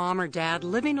your mom or dad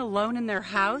living alone in their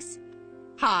house?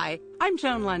 Hi, I'm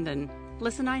Joan London.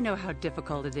 Listen, I know how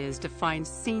difficult it is to find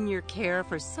senior care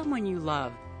for someone you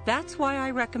love. That's why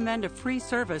I recommend a free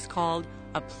service called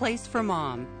A Place for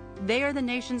Mom. They are the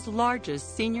nation's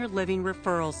largest senior living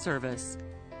referral service.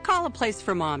 Call A Place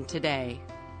for Mom today.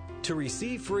 To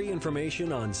receive free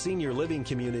information on senior living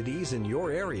communities in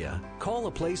your area, call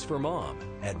A Place for Mom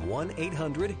at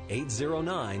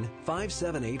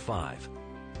 1-800-809-5785.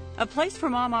 A Place for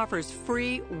Mom offers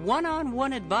free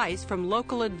one-on-one advice from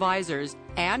local advisors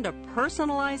and a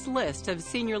personalized list of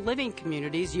senior living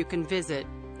communities you can visit.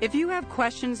 If you have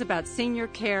questions about senior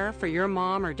care for your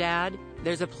mom or dad,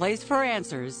 there's a place for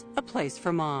answers, A Place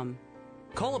for Mom.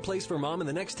 Call A Place for Mom in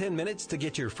the next 10 minutes to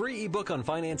get your free ebook on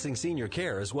financing senior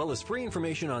care, as well as free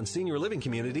information on senior living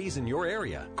communities in your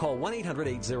area. Call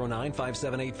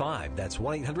 1-800-809-5785. That's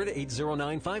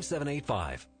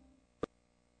 1-800-809-5785.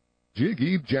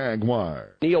 Jiggy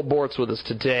Jaguar. Neil Bort's with us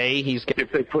today. If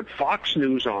they put Fox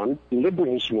News on,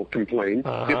 liberals will complain.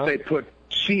 If they put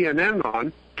CNN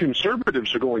on,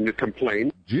 conservatives are going to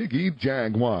complain. Jiggy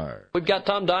Jaguar. We've got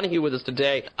Tom Donahue with us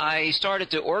today. I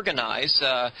started to organize,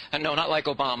 and no, not like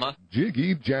Obama.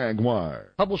 Jiggy Jaguar.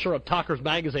 Publisher of Talkers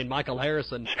Magazine, Michael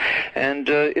Harrison. And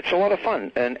it's a lot of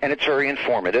fun, and it's very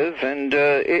informative, and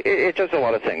it does a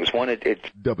lot of things. One, it's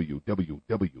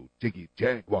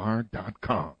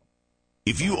www.jiggyjaguar.com.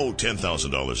 If you owe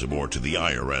 $10,000 or more to the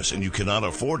IRS and you cannot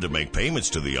afford to make payments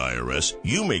to the IRS,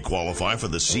 you may qualify for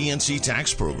the CNC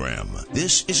tax program.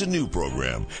 This is a new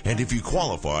program, and if you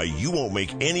qualify, you won't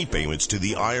make any payments to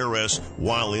the IRS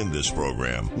while in this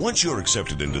program. Once you're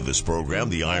accepted into this program,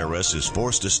 the IRS is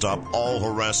forced to stop all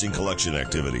harassing collection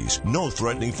activities. No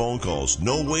threatening phone calls,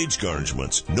 no wage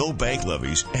garnishments, no bank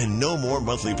levies, and no more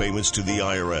monthly payments to the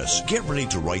IRS. Get ready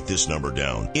to write this number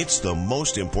down. It's the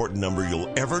most important number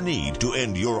you'll ever need to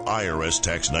end your IRS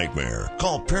tax nightmare.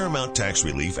 Call Paramount Tax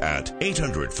Relief at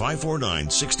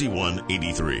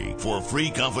 800-549-6183 for a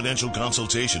free confidential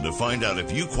consultation to find out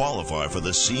if you qualify for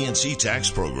the CNC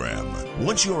tax program.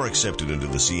 Once you are accepted into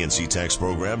the CNC tax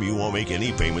program, you won't make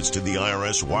any payments to the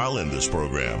IRS while in this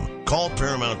program. Call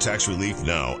Paramount Tax Relief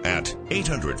now at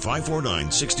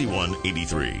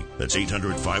 800-549-6183. That's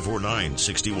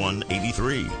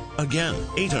 800-549-6183. Again,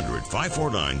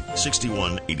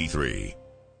 800-549-6183.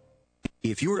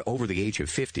 If you're over the age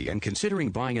of 50 and considering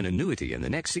buying an annuity in the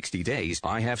next 60 days,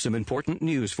 I have some important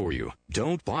news for you.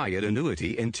 Don't buy an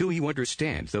annuity until you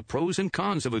understand the pros and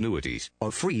cons of annuities. A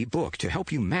free book to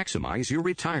help you maximize your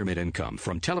retirement income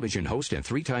from television host and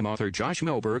three-time author Josh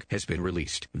Melberg has been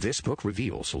released. This book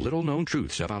reveals little-known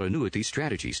truths about annuity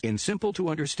strategies in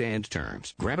simple-to-understand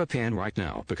terms. Grab a pen right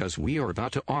now because we are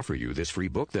about to offer you this free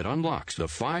book that unlocks the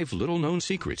 5 little-known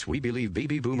secrets we believe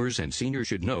baby boomers and seniors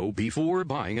should know before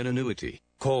buying an annuity.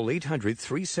 Call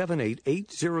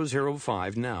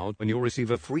 800-378-8005 now and you'll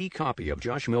receive a free copy of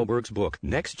Josh Melberg's book,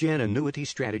 Next Gen Annuity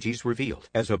Strategies Revealed.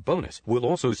 As a bonus, we'll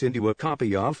also send you a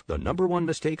copy of The Number 1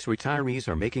 Mistakes Retirees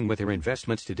Are Making with Their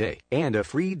Investments Today and a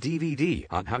free DVD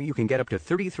on how you can get up to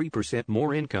 33%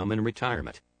 more income in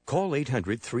retirement. Call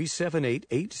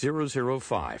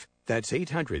 800-378-8005. That's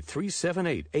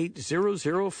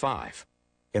 800-378-8005.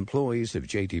 Employees of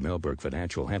J.D. Melberg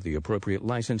Financial have the appropriate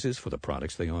licenses for the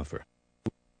products they offer.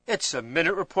 It's a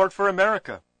Minute Report for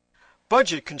America.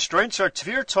 Budget constraints are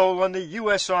severe toll on the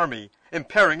U.S. Army,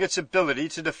 impairing its ability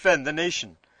to defend the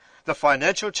nation. The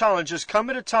financial challenges come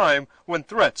at a time when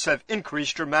threats have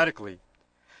increased dramatically.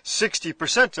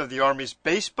 60% of the Army's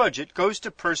base budget goes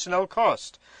to personnel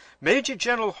cost. Major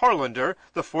General Harlander,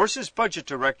 the force's budget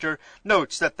director,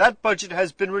 notes that budget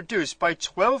has been reduced by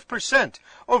 12%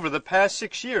 over the past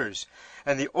 6 years,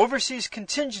 and the overseas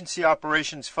contingency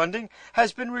operations funding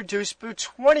has been reduced by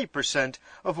 20%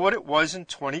 of what it was in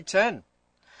 2010.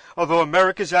 Although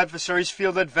America's adversaries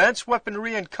field advanced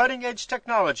weaponry and cutting-edge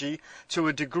technology to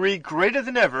a degree greater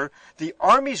than ever, the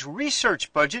Army's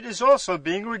research budget is also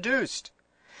being reduced.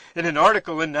 In an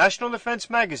article in National Defense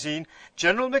Magazine,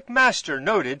 General McMaster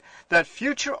noted that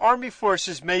future Army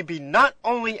forces may be not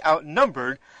only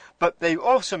outnumbered, but they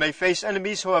also may face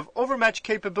enemies who have overmatched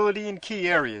capability in key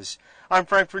areas. I'm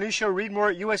Frank Vernuccio. Read more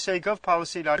at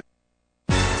usagovpolicy.com.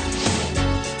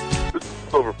 This is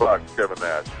Silver Fox Kevin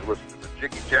Nash. You're listening to the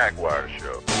Jiggy Jaguar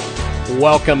Show.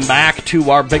 Welcome back to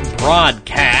our big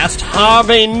broadcast.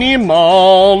 Harvey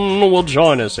Neiman will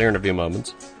join us here in a few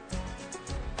moments.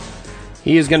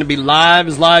 He is going to be live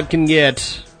as live can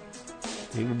get.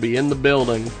 He will be in the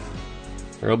building.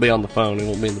 Or he'll be on the phone. He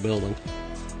won't be in the building.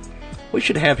 We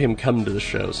should have him come to the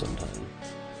show sometime.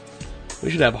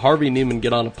 We should have Harvey Neiman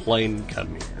get on a plane and come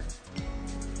here.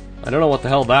 I don't know what the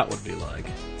hell that would be like.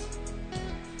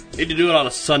 Need to do it on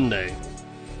a Sunday.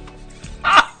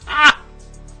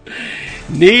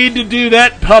 Need to do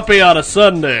that puppy on a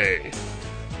Sunday.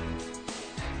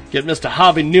 Get Mr.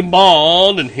 Harvey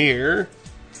Neiman in here.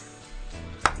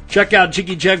 Check out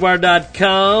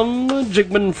JiggyJaguar.com.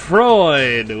 Jigman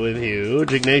Freud with you.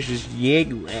 Jignatius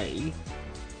Jaguar.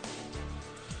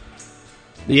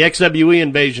 The XWE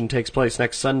invasion takes place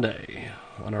next Sunday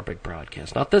on our big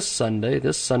broadcast. Not this Sunday.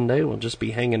 This Sunday we'll just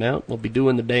be hanging out. We'll be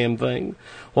doing the damn thing.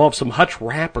 We'll have some Hutch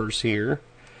rappers here.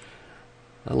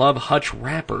 I love Hutch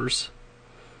rappers.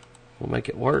 We'll make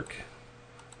it work.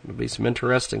 There'll be some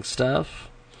interesting stuff.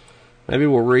 Maybe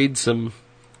we'll read some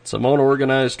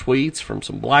unorganized tweets from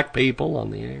some black people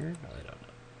on the air. I don't know.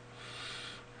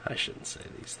 I shouldn't say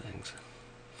these things.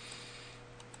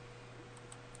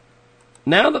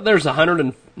 Now that there's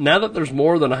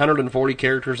more than 140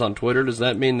 characters on Twitter, does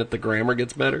that mean that the grammar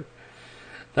gets better?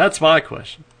 That's my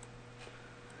question.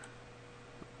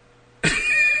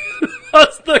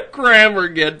 Does the grammar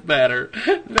get better?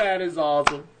 That is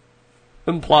awesome.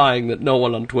 Implying that no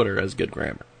one on Twitter has good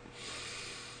grammar.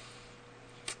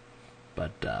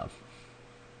 But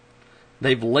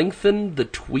they've lengthened the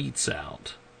tweets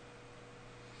out.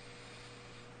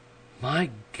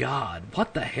 My God,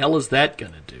 what the hell is that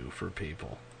going to do for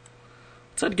people?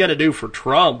 What's that going to do for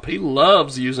Trump? He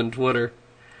loves using Twitter.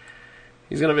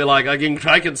 He's going to be like, I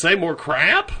can say more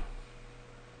crap?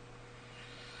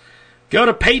 Go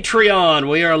to Patreon.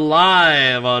 We are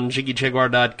live on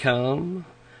JiggyJaguar.com.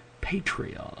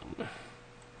 Patreon.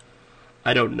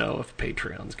 I don't know if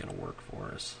Patreon's going to work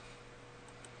for us.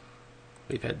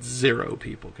 We've had 0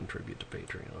 people contribute to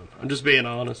Patreon. I'm just being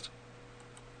honest.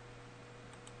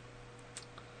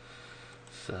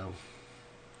 So.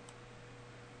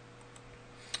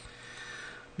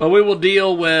 But we will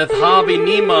deal with Harvey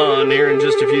Neiman here in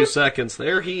just a few seconds.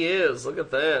 There he is. Look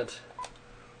at that.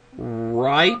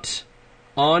 Right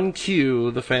on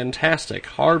cue, the fantastic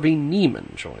Harvey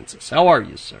Neiman joins us. How are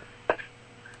you, sir?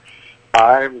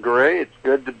 I'm great. It's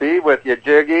good to be with you,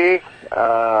 Jiggy.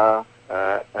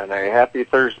 And a happy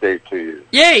Thursday to you.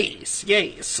 Yes,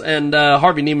 yes. And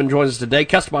Harvey Neiman joins us today.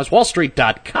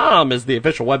 CustomizeWallStreet.com is the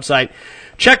official website.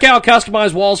 Check out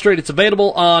Customize Wall Street. It's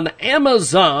available on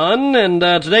Amazon. And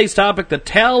today's topic, the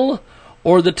tell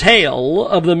or the tail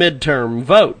of the midterm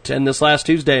vote. And this last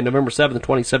Tuesday, November 7th,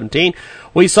 2017,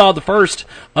 we saw the first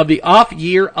of the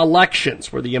off-year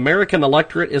elections, where the American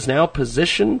electorate is now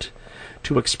positioned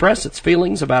to express its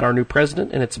feelings about our new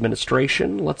president and its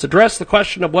administration. Let's address the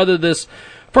question of whether this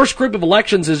first group of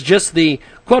elections is just the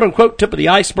quote-unquote tip of the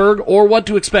iceberg, or what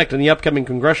to expect in the upcoming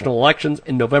congressional elections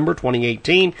in November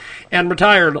 2018. And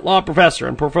retired law professor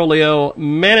and portfolio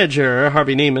manager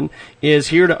Harvey Neiman is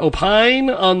here to opine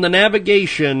on the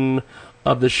navigation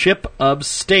of the ship of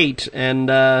state. And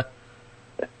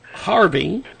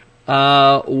Harvey,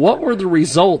 what were the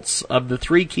results of the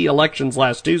three key elections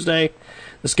last Tuesday?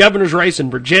 This governor's race in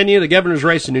Virginia, the governor's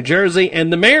race in New Jersey,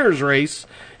 and the mayor's race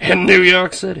in New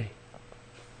York City.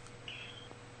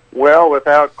 Well,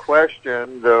 without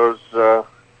question, those are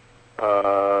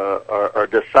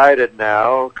decided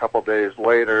now. A couple days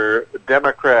later,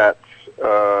 Democrats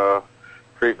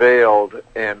prevailed,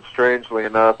 and strangely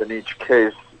enough, in each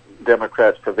case,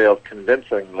 Democrats prevailed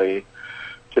convincingly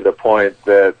to the point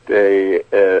that the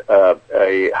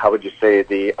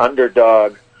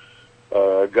underdog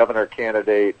governor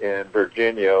candidate in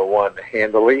Virginia won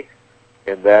handily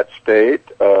in that state.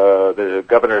 The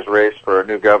governor's race for a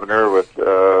new governor with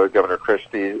Governor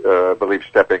Christie, I believe,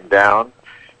 stepping down.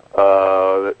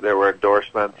 There were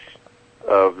endorsements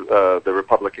of the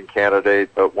Republican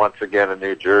candidate, but once again in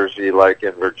New Jersey, like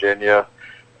in Virginia,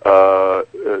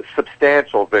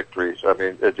 substantial victories. I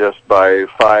mean, just by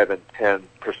 5 and 10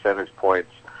 percentage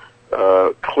points.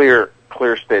 Clear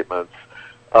statements.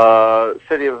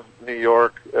 City of New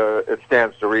York, it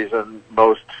stands to reason.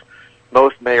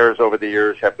 Most mayors over the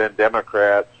years have been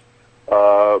Democrats,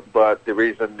 but the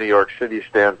reason New York City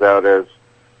stands out as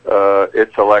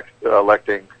it's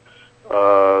electing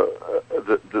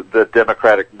the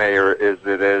Democratic mayor is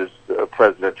it is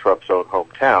President Trump's own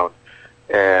hometown,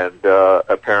 and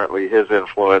apparently his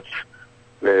influence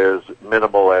is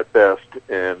minimal at best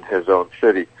in his own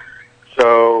city.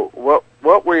 So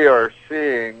what we are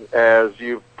seeing, as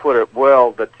you put it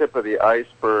well, the tip of the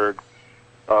iceberg.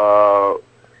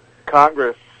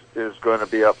 Congress is going to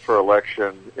be up for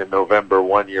election in November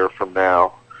 1 year from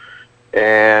now.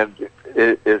 And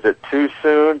is it too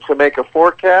soon to make a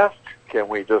forecast? Can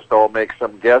we just all make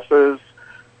some guesses?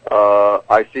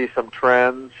 I see some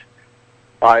trends.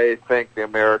 I think the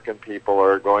American people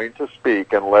are going to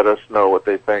speak and let us know what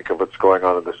they think of what's going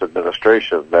on in this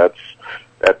administration. That's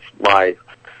my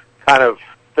kind of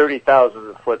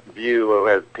 30,000-foot view,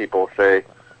 as people say,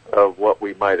 of what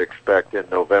we might expect in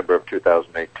November of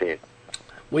 2018.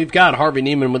 We've got Harvey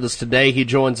Neiman with us today. He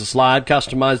joins us live.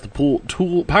 Customize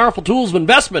the powerful tools of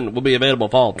investment will be available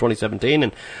fall of 2017.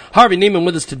 And Harvey Neiman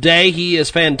with us today. He is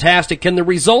fantastic. Can the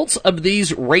results of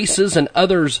these races and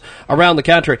others around the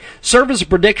country serve as a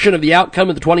prediction of the outcome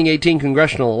of the 2018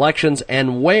 congressional elections,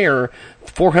 and where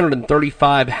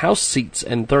 435 House seats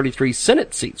and 33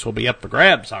 Senate seats will be up for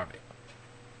grabs, Harvey?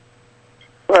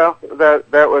 Well,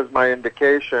 that was my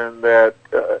indication that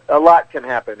a lot can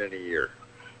happen in a year.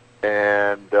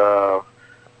 And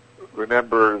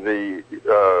remember,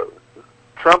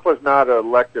 Trump was not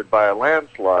elected by a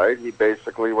landslide. He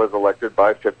basically was elected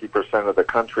by 50% of the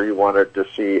country wanted to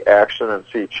see action and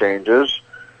see changes.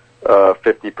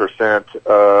 50%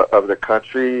 of the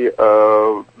country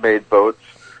made votes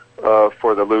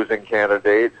for the losing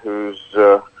candidate, whose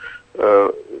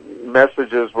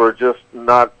messages were just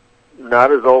not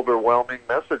as overwhelming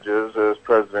messages as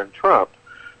President Trump.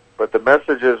 But the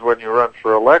messages when you run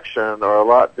for election are a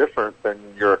lot different than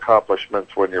your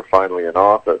accomplishments when you're finally in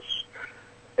office.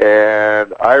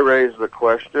 And I raise the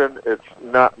question, it's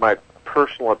not my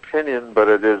personal opinion, but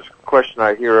it is a question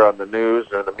I hear on the news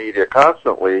and the media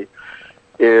constantly,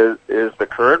 is the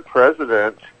current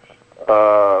president,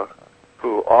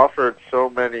 who offered so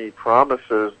many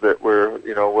promises that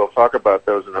we'll talk about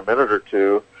those in a minute or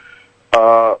two,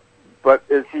 but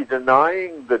is he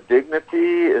denying the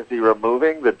dignity? Is he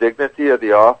removing the dignity of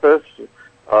the office?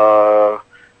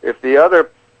 If the other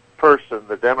person,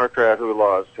 the Democrat who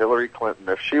lost, Hillary Clinton,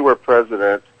 if she were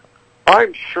president,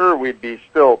 I'm sure we'd be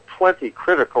still plenty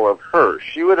critical of her.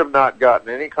 She would have not gotten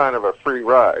any kind of a free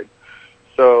ride.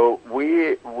 So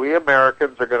we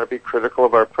Americans are going to be critical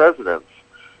of our presidents.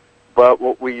 But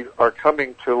what we are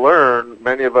coming to learn,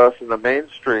 many of us in the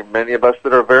mainstream, many of us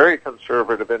that are very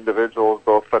conservative individuals,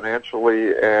 both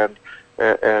financially and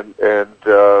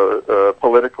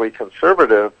politically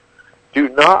conservative, do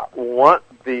not want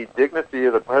the dignity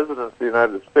of the President of the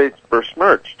United States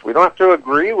besmirched. We don't have to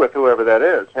agree with whoever that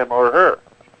is, him or her.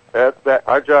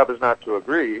 Our job is not to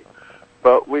agree,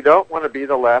 but we don't want to be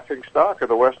the laughing stock of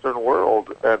the Western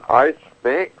world. And I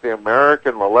think the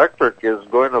American electorate is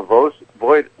going to voice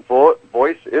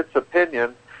its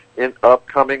opinion in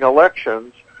upcoming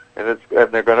elections, and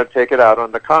they're going to take it out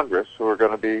on the Congress, who are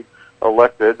going to be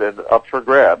elected and up for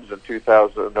grabs in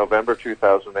November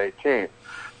 2018.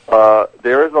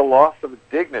 There is a loss of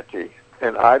dignity,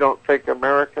 and I don't think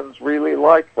Americans really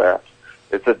like that.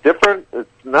 It's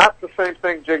not the same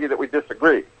thing, Jiggy, that we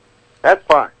disagree. That's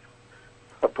fine.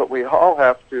 But we all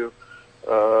have to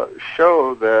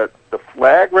show that the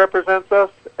flag represents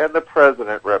us and the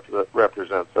president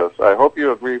represents us. I hope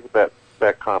you agree with that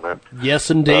comment.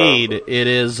 Yes, indeed. It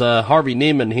is Harvey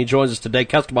Neiman. He joins us today.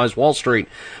 Customize Wall Street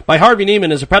by Harvey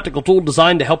Neiman is a practical tool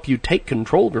designed to help you take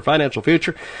control of your financial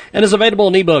future and is available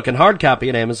in ebook and hard copy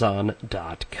at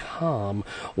Amazon.com.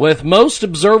 With most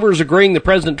observers agreeing that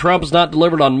President Trump has not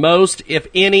delivered on most, if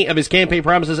any, of his campaign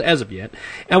promises as of yet,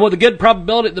 and with a good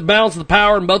probability that the balance of the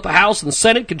power in both the House and the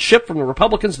Senate could shift from the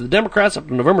Republicans to the Democrats up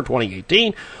to November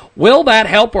 2018, will that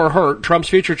help or hurt Trump's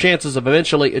future chances of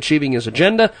eventually achieving his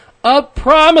agenda of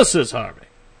promises, Harvey?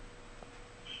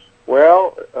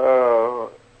 Well,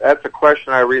 that's a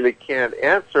question I really can't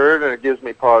answer, and it gives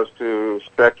me pause to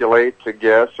speculate, to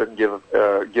guess, and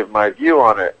give my view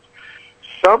on it.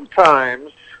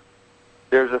 Sometimes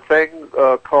there's a thing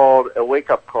called a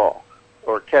wake-up call,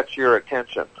 or catch your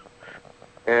attention.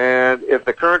 And if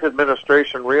the current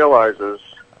administration realizes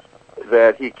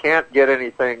that he can't get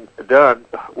anything done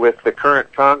with the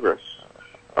current Congress,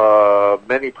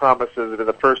 many promises that in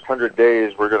the first 100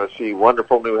 days we're going to see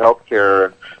wonderful new health care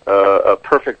and a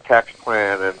perfect tax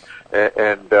plan,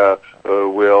 and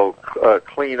we'll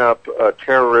clean up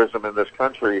terrorism in this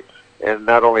country. And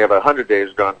not only have 100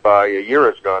 days gone by, a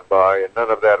year has gone by, and none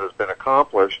of that has been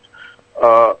accomplished.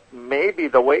 Maybe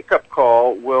the wake-up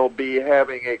call will be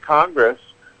having a Congress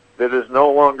that is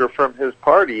no longer from his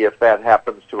party, if that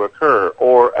happens to occur,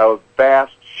 or a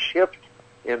vast shift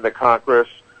in the Congress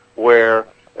where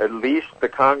at least the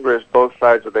Congress, both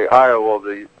sides of the aisle,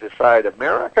 will decide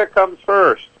America comes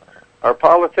first. Our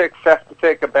politics have to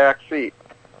take a back seat.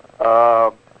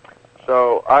 So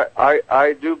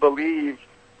I do believe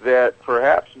that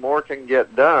perhaps more can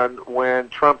get done when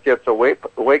Trump gets a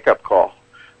wake-up call.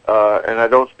 And I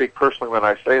don't speak personally when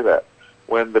I say that.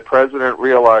 When the president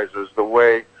realizes the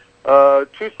way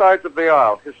two sides of the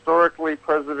aisle, historically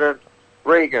President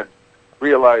Reagan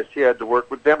realized he had to work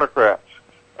with Democrats.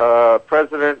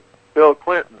 President Bill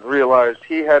Clinton realized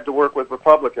he had to work with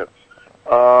Republicans.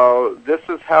 This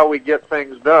is how we get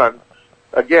things done.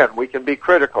 Again, we can be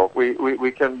critical.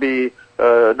 We can be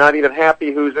not even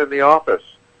happy who's in the office.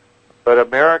 But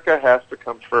America has to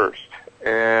come first.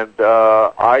 And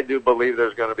I do believe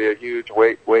there's going to be a huge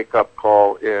wake-up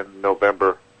call in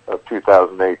November of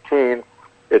 2018.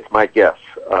 It's my guess.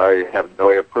 I have no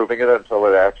way of proving it until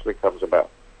it actually comes about.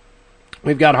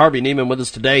 We've got Harvey Neiman with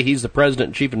us today. He's the President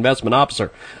and Chief Investment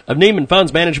Officer of Neiman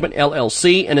Funds Management,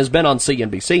 LLC, and has been on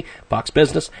CNBC, Fox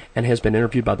Business, and has been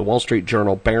interviewed by the Wall Street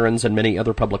Journal, Barron's, and many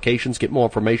other publications. Get more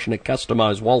information at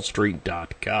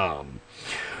CustomizeWallStreet.com.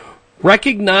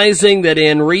 Recognizing that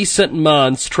in recent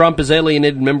months Trump has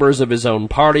alienated members of his own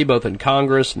party, both in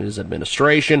Congress and his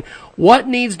administration, what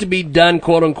needs to be done,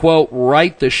 quote-unquote,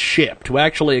 right the ship to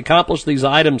actually accomplish these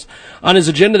items on his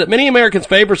agenda that many Americans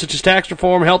favor, such as tax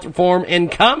reform, health reform, and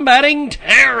combating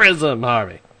terrorism,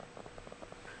 Harvey?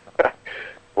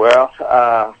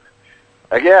 Well,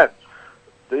 again,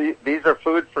 these are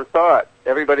food for thought.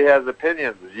 Everybody has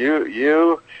opinions.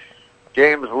 You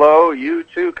James Lowe, you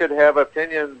too could have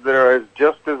opinions that are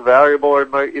just as valuable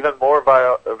or even more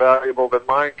valuable than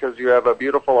mine, because you have a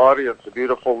beautiful audience, a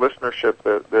beautiful listenership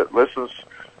that listens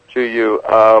to you.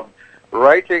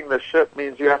 Righting the ship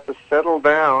means you have to settle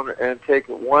down and take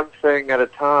one thing at a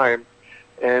time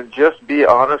and just be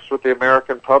honest with the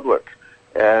American public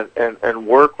and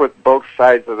work with both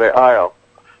sides of the aisle.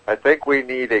 I think we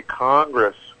need a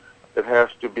Congress that has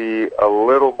to be a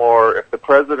little more, if the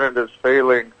president is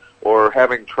failing or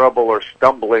having trouble or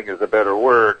stumbling is a better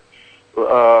word,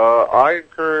 I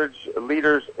encourage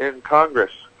leaders in Congress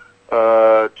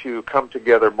to come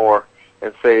together more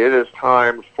and say it is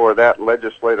time for that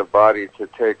legislative body to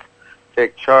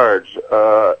take charge.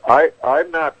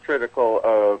 I'm not critical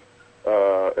of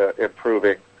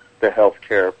improving the health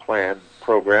care plan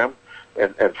program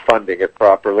and funding it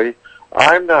properly.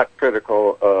 I'm not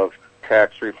critical of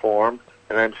tax reform,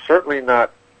 and I'm certainly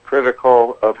not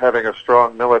critical of having a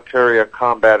strong military and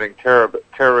combating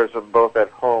terrorism both at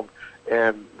home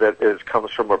and that comes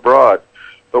from abroad.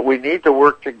 But we need to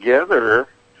work together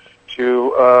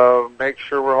to make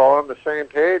sure we're all on the same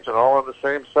page and all on the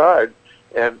same side.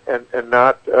 and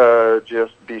not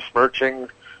just besmirching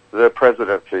the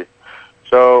presidency.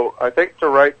 So I think to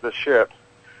right the ship,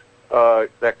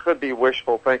 that could be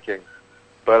wishful thinking,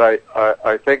 but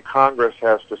I think Congress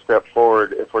has to step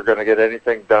forward if we're going to get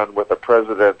anything done with a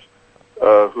president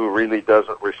who really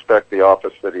doesn't respect the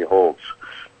office that he holds.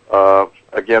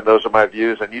 Again, those are my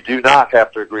views, and you do not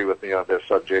have to agree with me on this,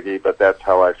 Jiggy, but that's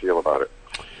how I feel about it.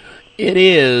 It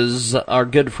is our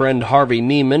good friend Harvey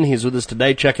Neiman. He's with us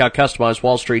today. Check out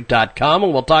CustomizedWallStreet.com,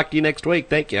 and we'll talk to you next week.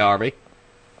 Thank you, Harvey.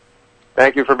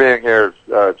 Thank you for being here,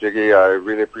 Jiggy. I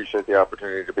really appreciate the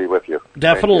opportunity to be with you.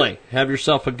 Definitely. Have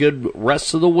yourself a good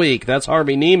rest of the week. That's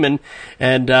Harvey Neiman,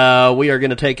 and we are going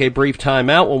to take a brief time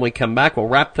out. When we come back, we'll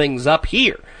wrap things up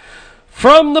here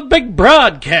from the big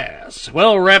broadcast.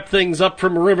 We'll wrap things up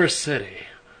from River City.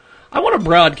 I want to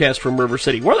broadcast from River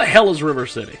City. Where the hell is River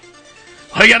City?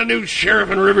 I got a new sheriff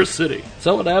in River City. Is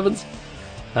that what happens?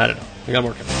 I don't know. I got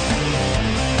more coming.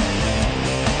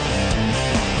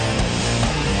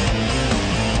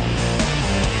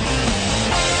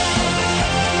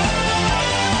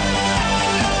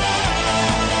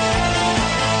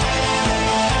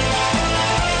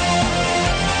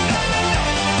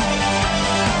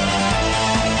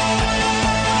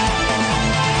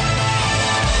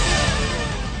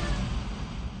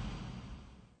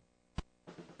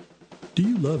 Do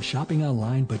you love shopping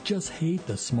online but just hate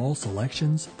the small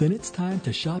selections? Then it's time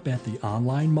to shop at the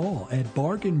online mall at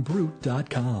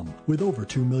bargainbrute.com. With over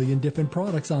 2 million different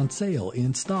products on sale,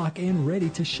 in stock, and ready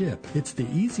to ship, it's the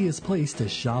easiest place to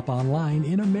shop online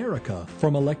in America.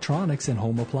 From electronics and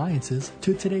home appliances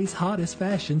to today's hottest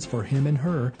fashions for him and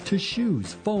her to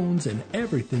shoes, phones, and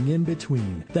everything in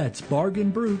between. That's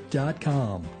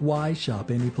bargainbrute.com. Why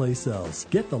shop anyplace else?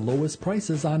 Get the lowest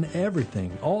prices on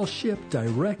everything, all shipped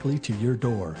directly to your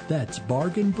door. That's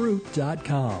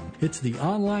bargainbrute.com. It's the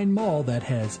online mall that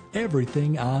has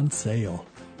everything on sale.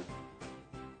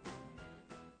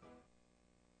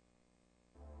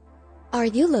 Are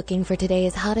you looking for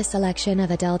today's hottest selection of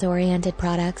adult-oriented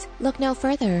products? Look no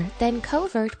further than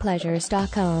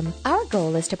covertpleasures.com. Our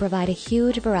goal is to provide a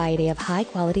huge variety of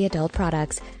high-quality adult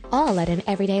products, all at an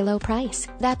everyday low price.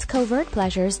 That's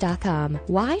covertpleasures.com.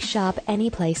 Why shop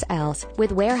anyplace else?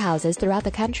 With warehouses throughout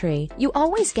the country, you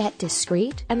always get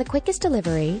discreet and the quickest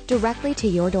delivery directly to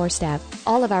your doorstep.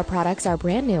 All of our products are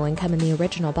brand new and come in the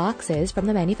original boxes from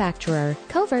the manufacturer.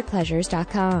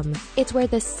 covertpleasures.com. It's where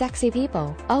the sexy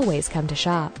people always come to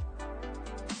shop.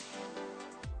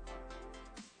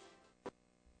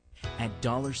 At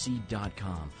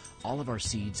dollarseed.com, all of our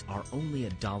seeds are only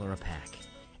 $1 a pack.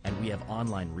 And we have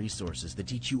online resources that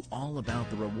teach you all about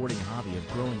the rewarding hobby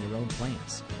of growing your own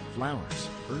plants, flowers,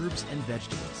 herbs, and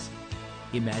vegetables.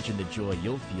 Imagine the joy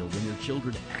you'll feel when your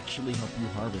children actually help you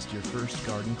harvest your first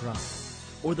garden crop,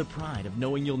 or the pride of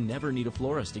knowing you'll never need a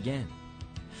florist again.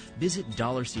 Visit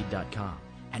dollarseed.com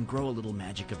and grow a little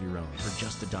magic of your own for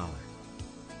just $1.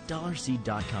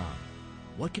 dollarseed.com.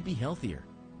 What could be healthier?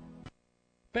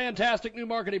 Fantastic new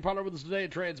marketing partner with us today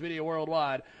at Transmedia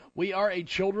Worldwide. We are a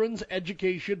children's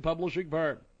education publishing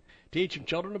firm, teaching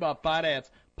children about finance,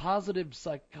 positive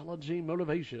psychology,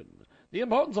 motivation, the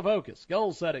importance of focus,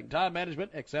 goal setting, time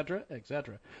management, etc.,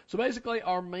 etc. So basically,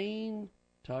 our main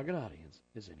target audience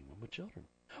is anyone with children.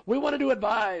 We wanted to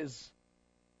advise,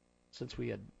 since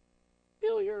we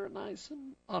feel you're a nice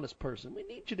and honest person, we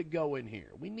need you to go in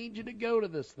here. We need you to go to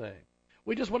this thing.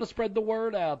 We just want to spread the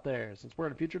word out there, since we're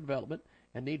in future development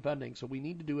and need funding, so we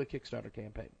need to do a Kickstarter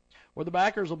campaign where the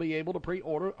backers will be able to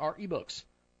pre-order our ebooks,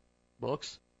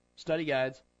 books, study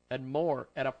guides, and more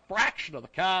at a fraction of the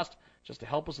cost, just to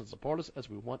help us and support us, as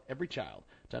we want every child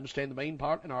to understand the main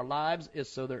part in our lives is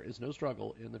so there is no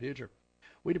struggle in the future.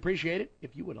 We'd appreciate it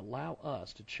if you would allow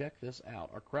us to check this out.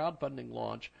 Our crowdfunding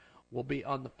launch will be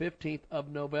on the 15th of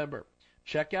November.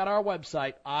 Check out our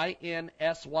website,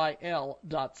 insyl.co.uk.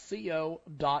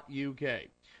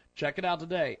 Check it out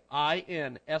today,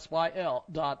 insyl.co.uk.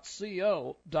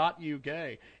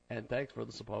 And thanks for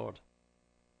the support.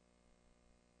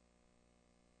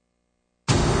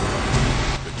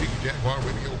 The Jiggy Jaguar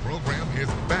radio program is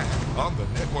back on the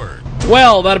network.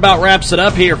 Well, that about wraps it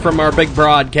up here from our big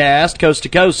broadcast, coast to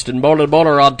coast and border to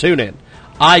border on TuneIn,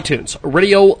 iTunes,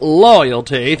 Radio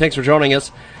Loyalty. Thanks for joining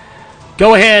us.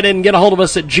 Go ahead and get a hold of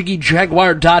us at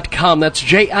JiggyJaguar.com. That's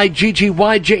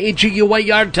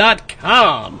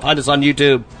JIGGYJAGUAR.com. Find us on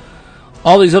YouTube.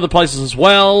 All these other places as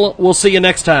well. We'll see you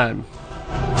next time.